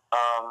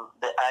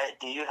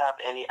 Do you have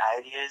any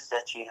ideas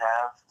that you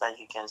have that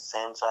you can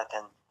send so I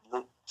can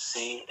look,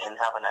 see, and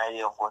have an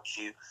idea of what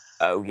you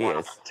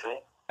want to do?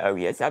 Oh,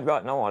 yes. I've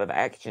gotten a lot of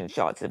action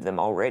shots of them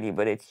already,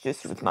 but it's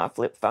just with my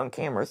flip phone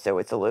camera, so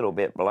it's a little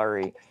bit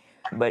blurry.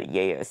 But,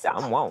 yes,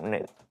 I'm wanting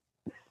it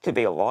to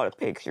be a lot of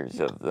pictures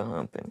of the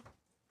humping.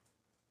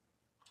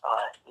 All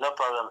right. No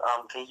problem.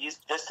 Can you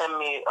just send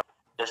me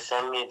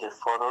the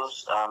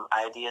photos,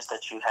 ideas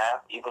that you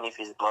have, even if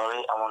it's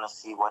blurry. I want to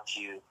see what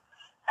you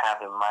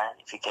have in mind.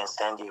 If you can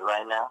send it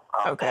right now,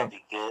 okay. That'd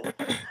be good.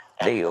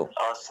 Deal.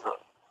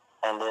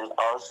 And then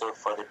also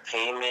for the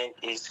payment,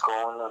 it's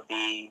going to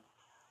be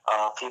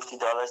 $50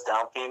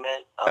 down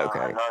payment.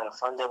 Okay.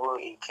 Non-refundable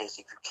in case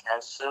if you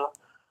cancel.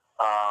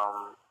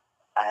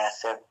 I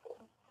accept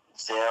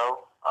Zelle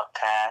or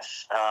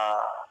cash.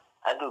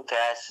 I do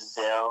cash,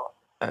 Zelle.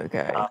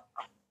 Okay.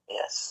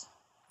 Yes.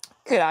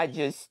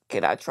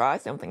 Could I try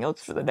something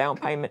else for the down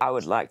payment? I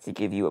would like to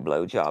give you a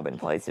blowjob in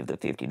place of the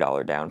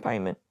 $50 down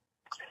payment.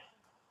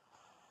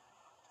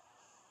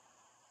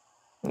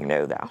 You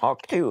know, that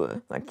hawk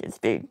tour, like it's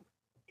big.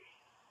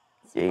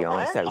 See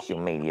on social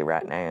media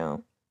right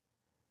now.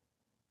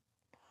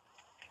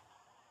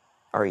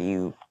 Are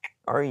you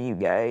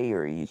gay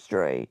or are you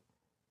straight?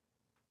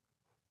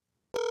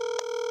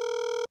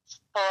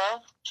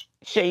 Hello?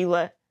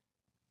 Sheila?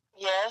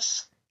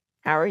 Yes?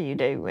 How are you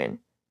doing?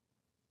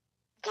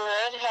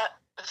 Good.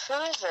 Who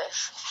is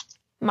this?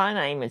 My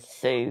name is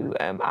Sue.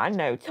 I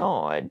know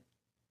Todd.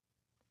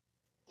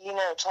 You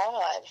know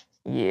Todd?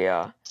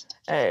 Yeah.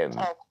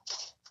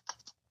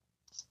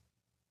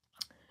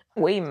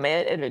 We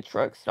met at a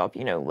truck stop,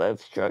 you know,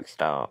 Love's Truck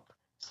Stop.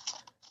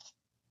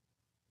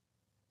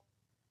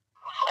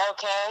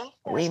 Okay.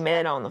 We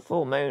met on the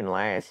full moon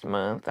last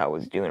month. I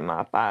was doing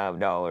my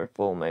 $5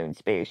 full moon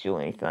special.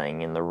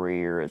 Anything in the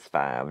rear is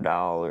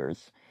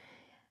 $5.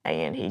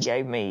 And he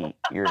gave me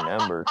your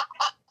number.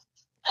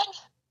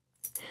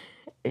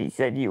 He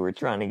said you were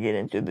trying to get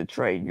into the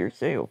trade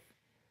yourself.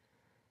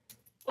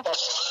 All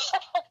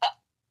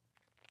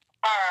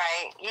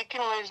right. You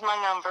can lose my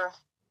number.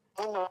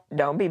 Mm-hmm.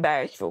 Don't be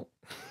bashful.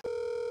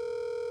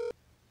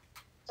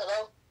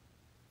 Hello?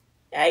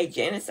 Hey,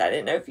 Janice, I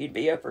didn't know if you'd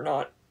be up or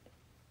not.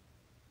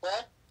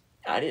 What?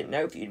 I didn't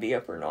know if you'd be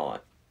up or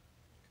not.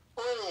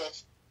 Who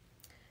is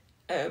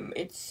this?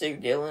 It's Sue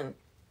Dillon.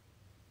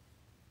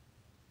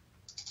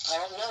 I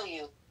don't know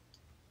you.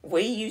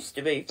 We used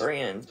to be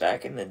friends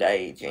back in the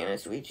day,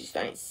 Janice. We just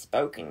ain't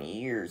spoken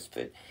years,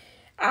 but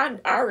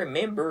I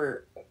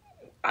remember,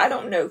 I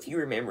don't know if you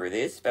remember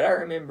this, but I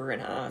remember in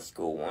high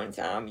school one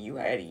time you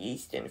had a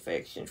yeast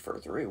infection for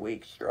 3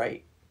 weeks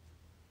straight.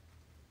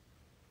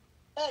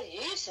 A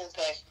yeast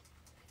infection?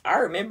 I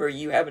remember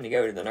you having to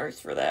go to the nurse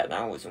for that, and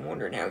I was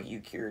wondering how you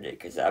cured it,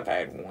 because I've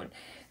had one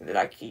that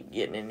I keep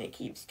getting, and it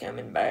keeps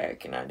coming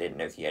back, and I didn't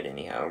know if you had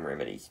any home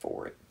remedies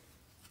for it.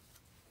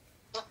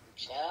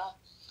 Yeah.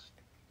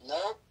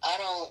 Nope, I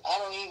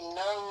don't even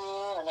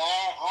know you, and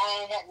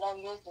I ain't had no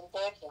yeast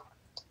infection.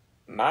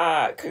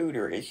 My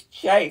cooter is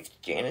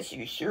chafed, Janice.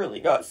 You surely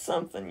got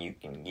something you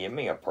can give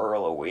me, a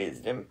pearl of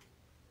wisdom.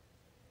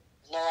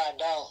 No, I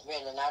don't,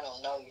 really, and I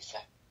don't know you, sir.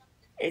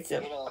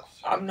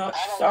 I'm not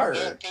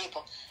sir.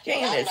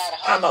 Janice,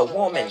 I'm a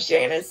woman,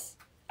 Janice.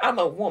 I'm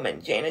a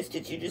woman, Janice.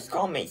 Did you just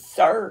call me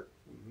sir?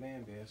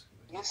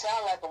 You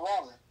sound like a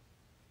woman.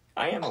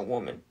 I am a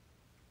woman.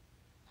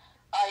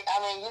 I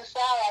mean, you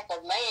sound like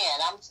a man.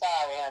 I'm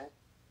sorry, honey.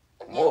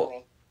 Forgive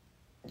me.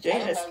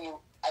 Janice,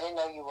 I didn't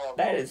know you were a woman.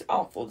 That is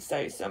awful to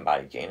say to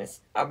somebody,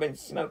 Janice. I've been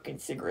smoking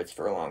cigarettes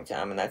for a long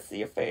time, and that's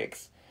the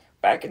effects.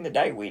 Back in the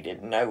day, we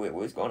didn't know it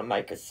was going to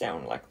make us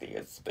sound like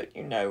this, but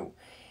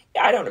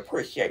I don't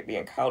appreciate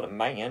being called a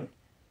man.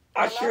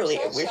 I surely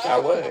wish I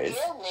was.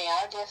 Forgive me.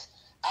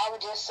 I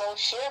was just so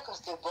sure because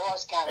the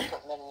voice kind of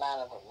put me in the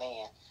mind of a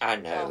man. I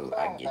know.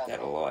 I get that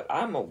a lot.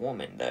 I'm a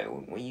woman,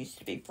 though. We used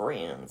to be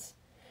friends.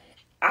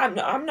 I'm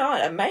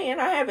not a man.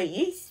 I have a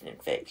yeast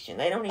infection.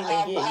 They don't even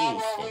get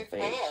yeast infection.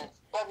 Friends?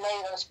 What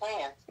made us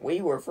friends?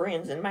 We were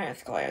friends in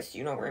math class.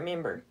 You don't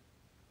remember?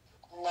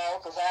 No,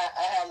 because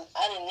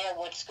I didn't never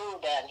went to school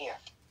down here.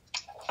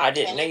 I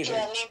didn't either. Can you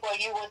tell me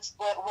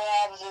where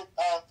I was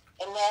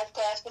in math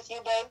class with you,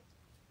 babe?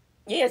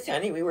 Yes,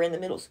 honey. We were in the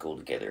middle school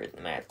together in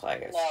the math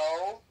class.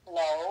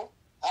 No.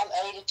 I'm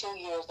 82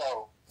 years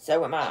old.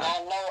 So am I. And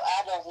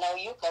I don't know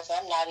you because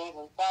I'm not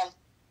even from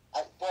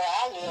where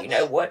I live. You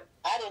know what?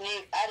 I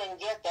didn't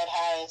get that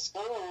high in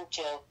school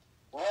till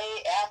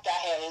way after I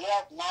had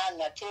left my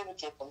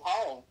nativity from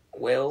home.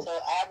 Well, so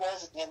I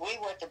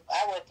went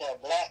to a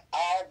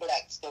all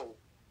black school,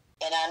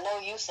 and I know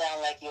you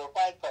sound like you're a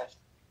white person.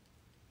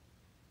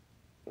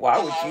 Why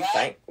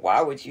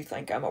would you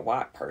think I'm a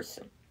white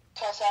person?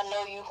 Because I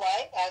know you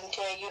white. I can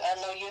tell you. I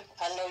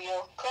know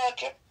your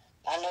culture.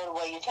 I know the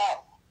way you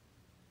talk.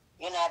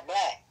 You're not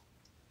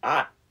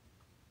black.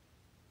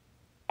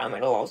 I'm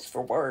at a loss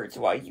for words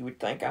why you would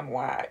think I'm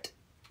white.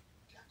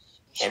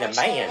 And a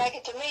man. Like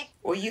it to me.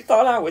 Well, you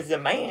thought I was a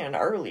man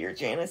earlier,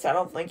 Janice. I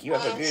don't think you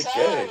have a good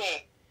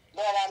judge.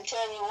 But I'm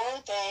telling you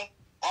one thing.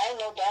 I ain't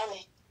no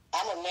dummy.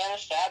 I'm a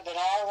minister. I've been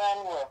all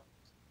around the world.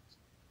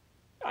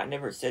 I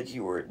never said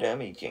you were a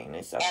dummy,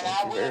 Janice. I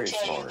think you're very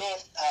smart. You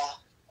this,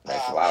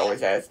 That's why I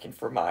was asking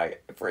for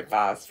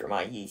advice for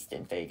my yeast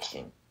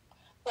infection.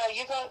 Well,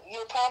 you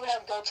probably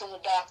have to go to the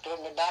doctor,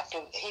 and the doctor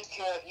you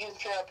can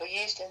cure up a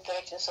yeast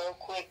infection so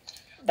quick.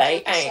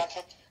 They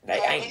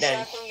ain't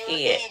done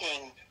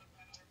shit.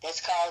 That's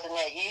causing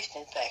that yeast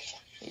infection.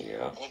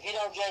 Yeah. And if you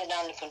don't get it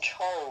under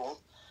control,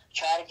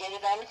 try to get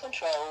it under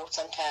control.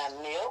 Sometimes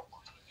milk,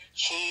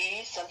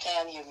 cheese,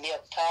 sometimes you're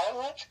milk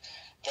tolerant.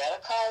 That'll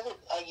cause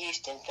a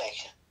yeast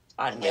infection.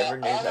 I never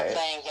knew that. There are other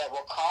things that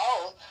will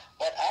cause,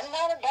 but I'm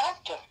not a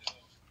doctor.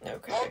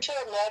 Okay. Go to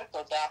a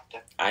medical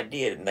doctor. I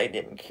did, and they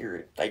didn't cure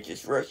it. They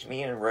just rushed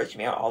me in and rushed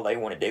me out. All they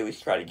want to do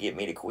is try to get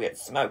me to quit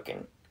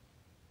smoking.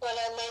 Well,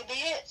 that may be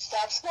it.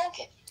 Stop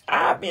smoking.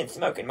 I've been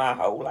smoking my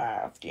whole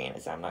life,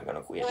 Janice. I'm not going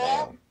to quit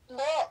now.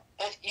 Look,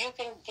 if you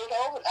can get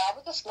over it, I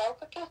was a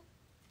smoker too.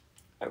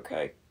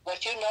 Okay.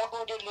 But you know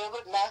who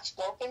delivered my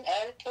smoking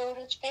attitude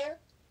and spirit?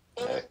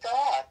 It was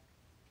God.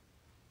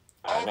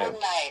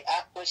 Overnight,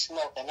 I quit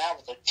smoking. I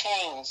was a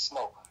chain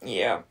smoker.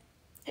 Yeah.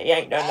 He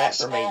ain't done that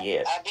for me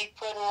yet. I'd be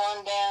putting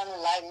one down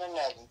and lighting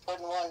another one.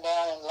 Putting one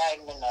down and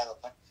lighting another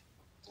one.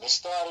 It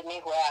started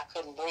me where I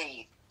couldn't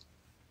breathe.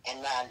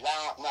 And my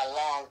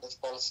lungs was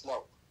full of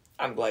smoke.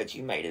 I'm glad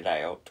you made it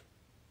out.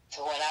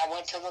 So when I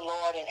went to the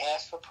Lord and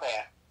asked for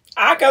prayer.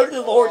 I go to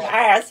the Lord and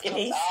ask, and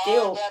He's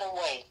still...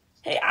 away.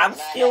 Hey, I'm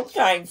still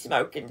chain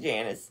smoking,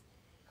 Janice.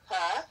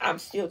 Huh? I'm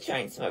still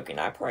chain smoking.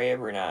 I pray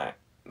every night.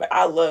 But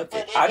I love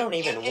it. I don't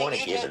even want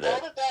to give it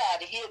up. Go to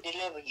God, He'll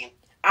deliver you.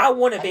 I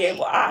want to be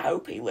able... I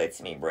hope He lets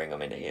me bring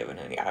them into heaven,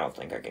 honey. I don't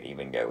think I could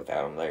even go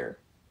without them there.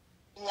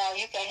 No,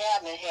 you can't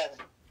have them in heaven.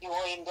 You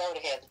won't even go to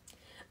heaven.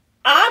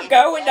 I'm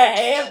going to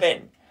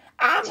heaven.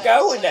 I'm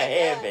going to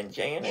heaven,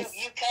 Janice.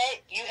 You can't.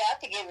 You have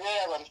to get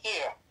rid of them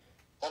here.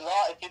 The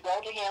Lord, if you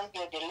go to Him,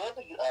 He'll deliver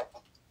you of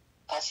them.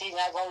 Because He's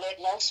not going to let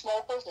no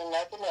smokers and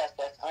nothing else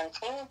that's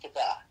unclean to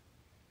God.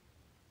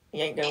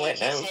 He ain't going to let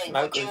no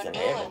smokers in heaven. What you're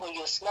doing when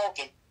you're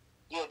smoking,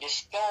 you're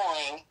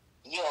destroying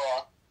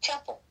your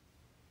temple.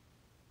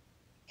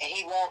 And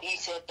He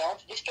said, don't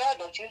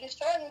you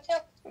destroy your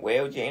temple.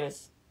 Well,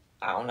 Janice,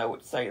 I don't know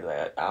what to say to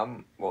that.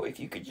 Well, if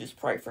you could just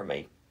pray for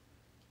me.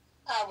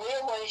 I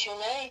will. What is your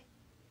name?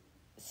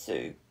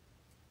 Sue.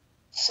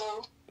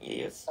 Sue?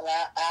 Yes. Well,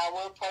 I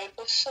will pray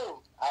for Sue.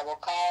 I will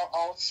call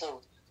on Sue.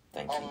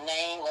 Thank you. On the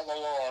name of the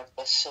Lord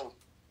for Sue.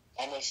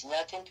 And it's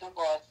nothing too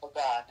hard for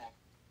God.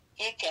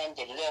 He can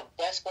deliver.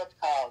 That's what's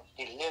called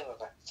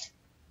deliverance.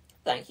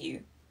 Thank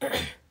you.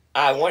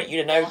 I want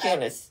you to know,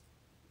 Janice,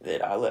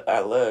 that I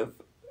love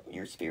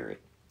your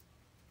spirit.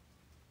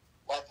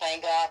 Well,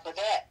 thank God for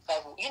that.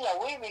 Because,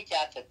 we reach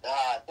out to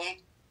God.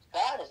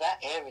 God is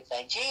our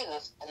everything.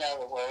 Jesus, in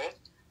other words,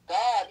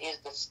 God is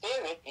the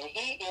Spirit, and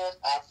He is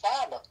our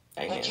Father.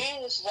 Amen. But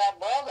Jesus is our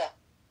brother.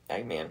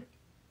 Amen.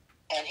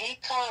 And He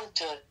come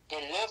to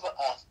deliver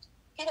us.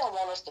 He don't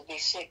want us to be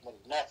sick with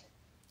nothing.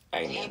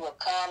 Amen. And he will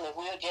come and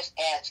we'll just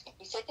ask him.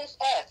 He said,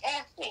 just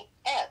ask me,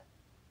 ask.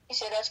 He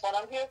said, that's what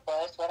I'm here for.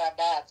 That's what I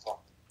died for.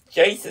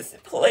 Jesus,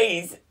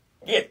 please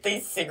get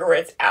these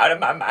cigarettes out of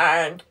my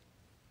mind.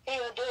 He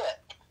will do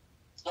it.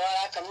 Lord,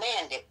 I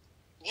command it.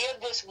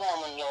 Give this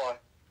woman, Lord,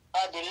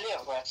 a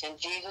deliverance in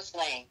Jesus'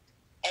 name.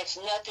 It's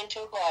nothing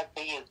too hard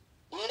for you.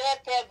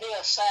 Let there be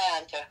a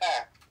sign to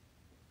her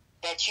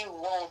that you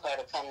want her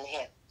to come to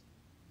heaven.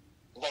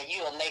 That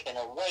you are making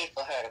a way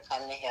for her to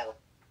come to heaven.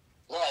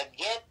 Lord,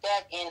 get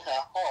that in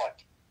her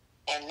heart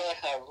and let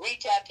her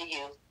reach out to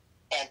you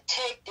and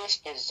take this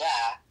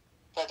desire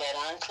for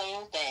that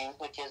unclean thing,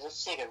 which is a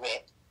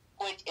cigarette,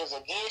 which is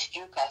against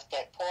you because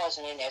that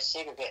poison in that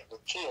cigarette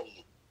will kill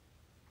you.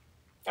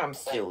 I'm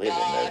still but living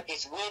God though.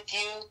 is with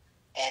you,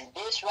 and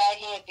this right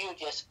here, if you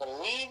just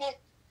believe it,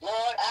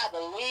 Lord, I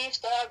believe,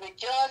 start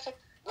rejoicing.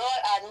 Lord,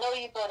 I know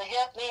you're going to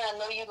help me. I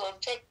know you're going to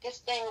take this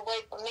thing away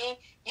from me.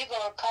 You're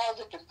going to cause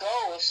it to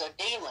go. It's a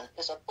demon.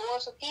 It's a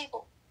force of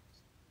evil.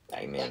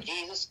 Amen. But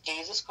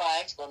Jesus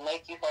Christ will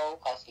make you whole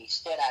because he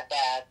said I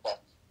died for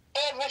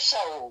every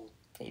soul.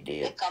 He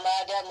did. That come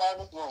out of that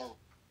mother's womb.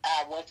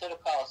 I went to the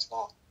cross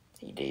for him.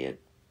 He did.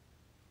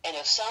 And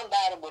if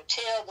somebody would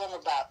tell them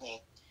about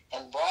me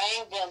and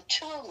bring them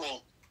to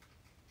me,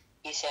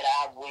 he said,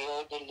 I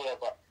will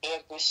deliver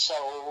every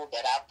soul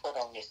that I put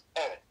on this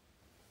earth.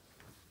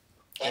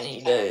 That's And he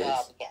the kind of does.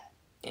 God we got.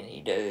 And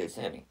he does,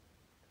 honey.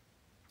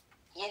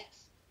 Yes.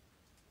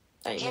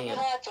 Amen. Give your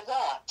heart to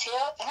God.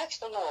 Ask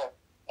the Lord.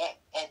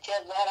 And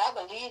tell God,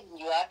 I believe in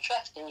you. I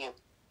trust in you.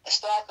 And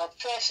start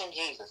confessing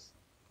Jesus.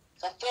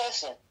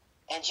 Confessing.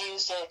 And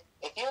Jesus said,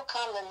 if you'll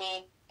come to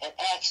me and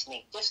ask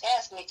me, just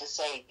ask me to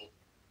save you.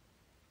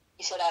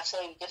 He said, I'll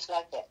save you just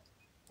like that.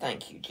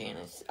 Thank you,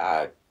 Janice.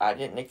 I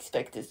didn't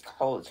expect this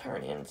call to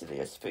turn into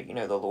this, but you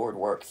know, the Lord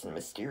works in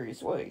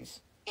mysterious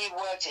ways. He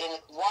works in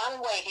one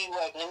way. He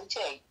works. Let me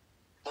tell you.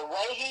 The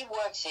way he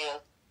works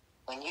is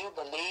when you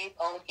believe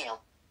on him.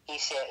 He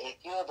said, if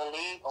you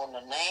believe on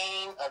the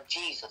name of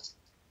Jesus,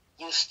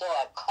 you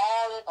start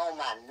calling on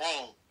my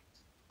name.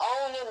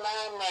 Only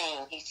my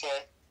name, he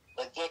said,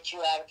 will get you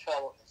out of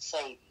trouble and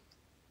save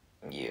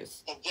you.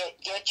 Yes. And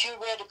get you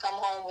ready to come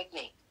home with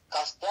me.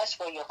 Because that's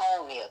where your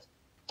home is.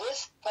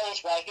 This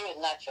place right here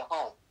is not your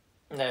home.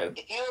 No.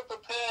 If you're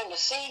preparing to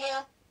see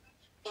him,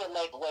 he'll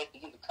make a way for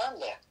you to come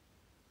there.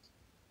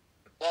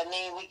 That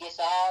means we get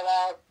all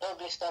our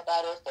ugly stuff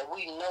out of us that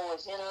we know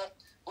is in us.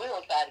 We're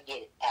going to try to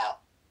get it out.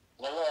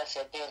 And the Lord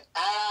said, then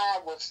I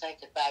will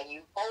sanctify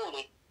you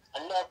holy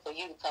enough for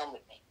you to come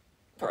with me.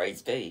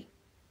 Praise be.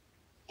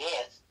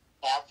 Yes.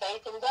 Have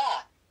faith in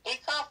God. Be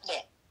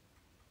confident.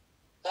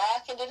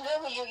 God can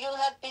deliver you. You don't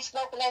have to be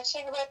smoking that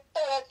cigarette.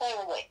 Throw that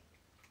thing away.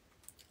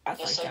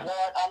 Just say,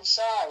 Lord, I'm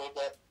sorry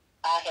that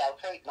I have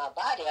hurt my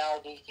body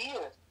all these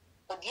years.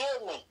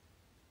 Forgive me.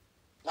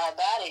 My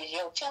body is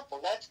your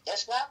temple.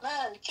 That's not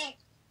mine to keep.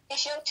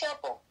 It's your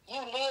temple.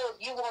 You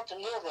want to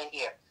live in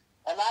here.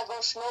 Am I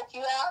going to smoke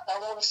you out? I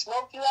want to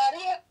smoke you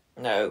out here?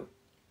 No.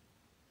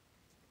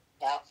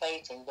 Have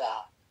faith in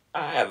God.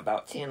 I have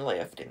about 10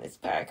 left in this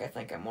pack. I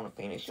think I'm going to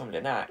finish them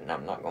tonight, and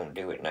I'm not going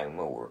to do it no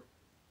more.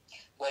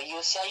 Well,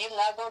 you say you're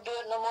not going to do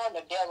it no more, and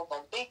the devil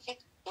going to beat you.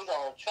 He's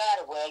going to try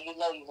to, well, you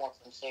know you want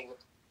some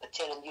cigarettes, but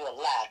tell him you're a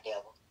lie,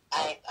 devil.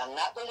 I'm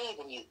not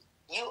believing you.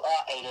 You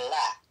are a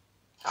lie.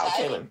 I'll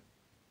tell him.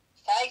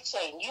 Fight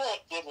Satan. You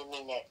ain't giving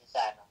me that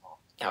desire no more.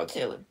 I'll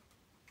tell him.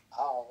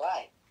 All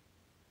right.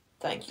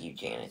 Thank you,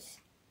 Janice.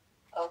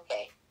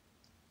 Okay.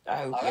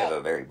 I hope you have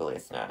a very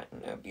blessed night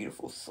and a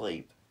beautiful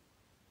sleep.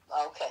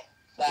 Okay.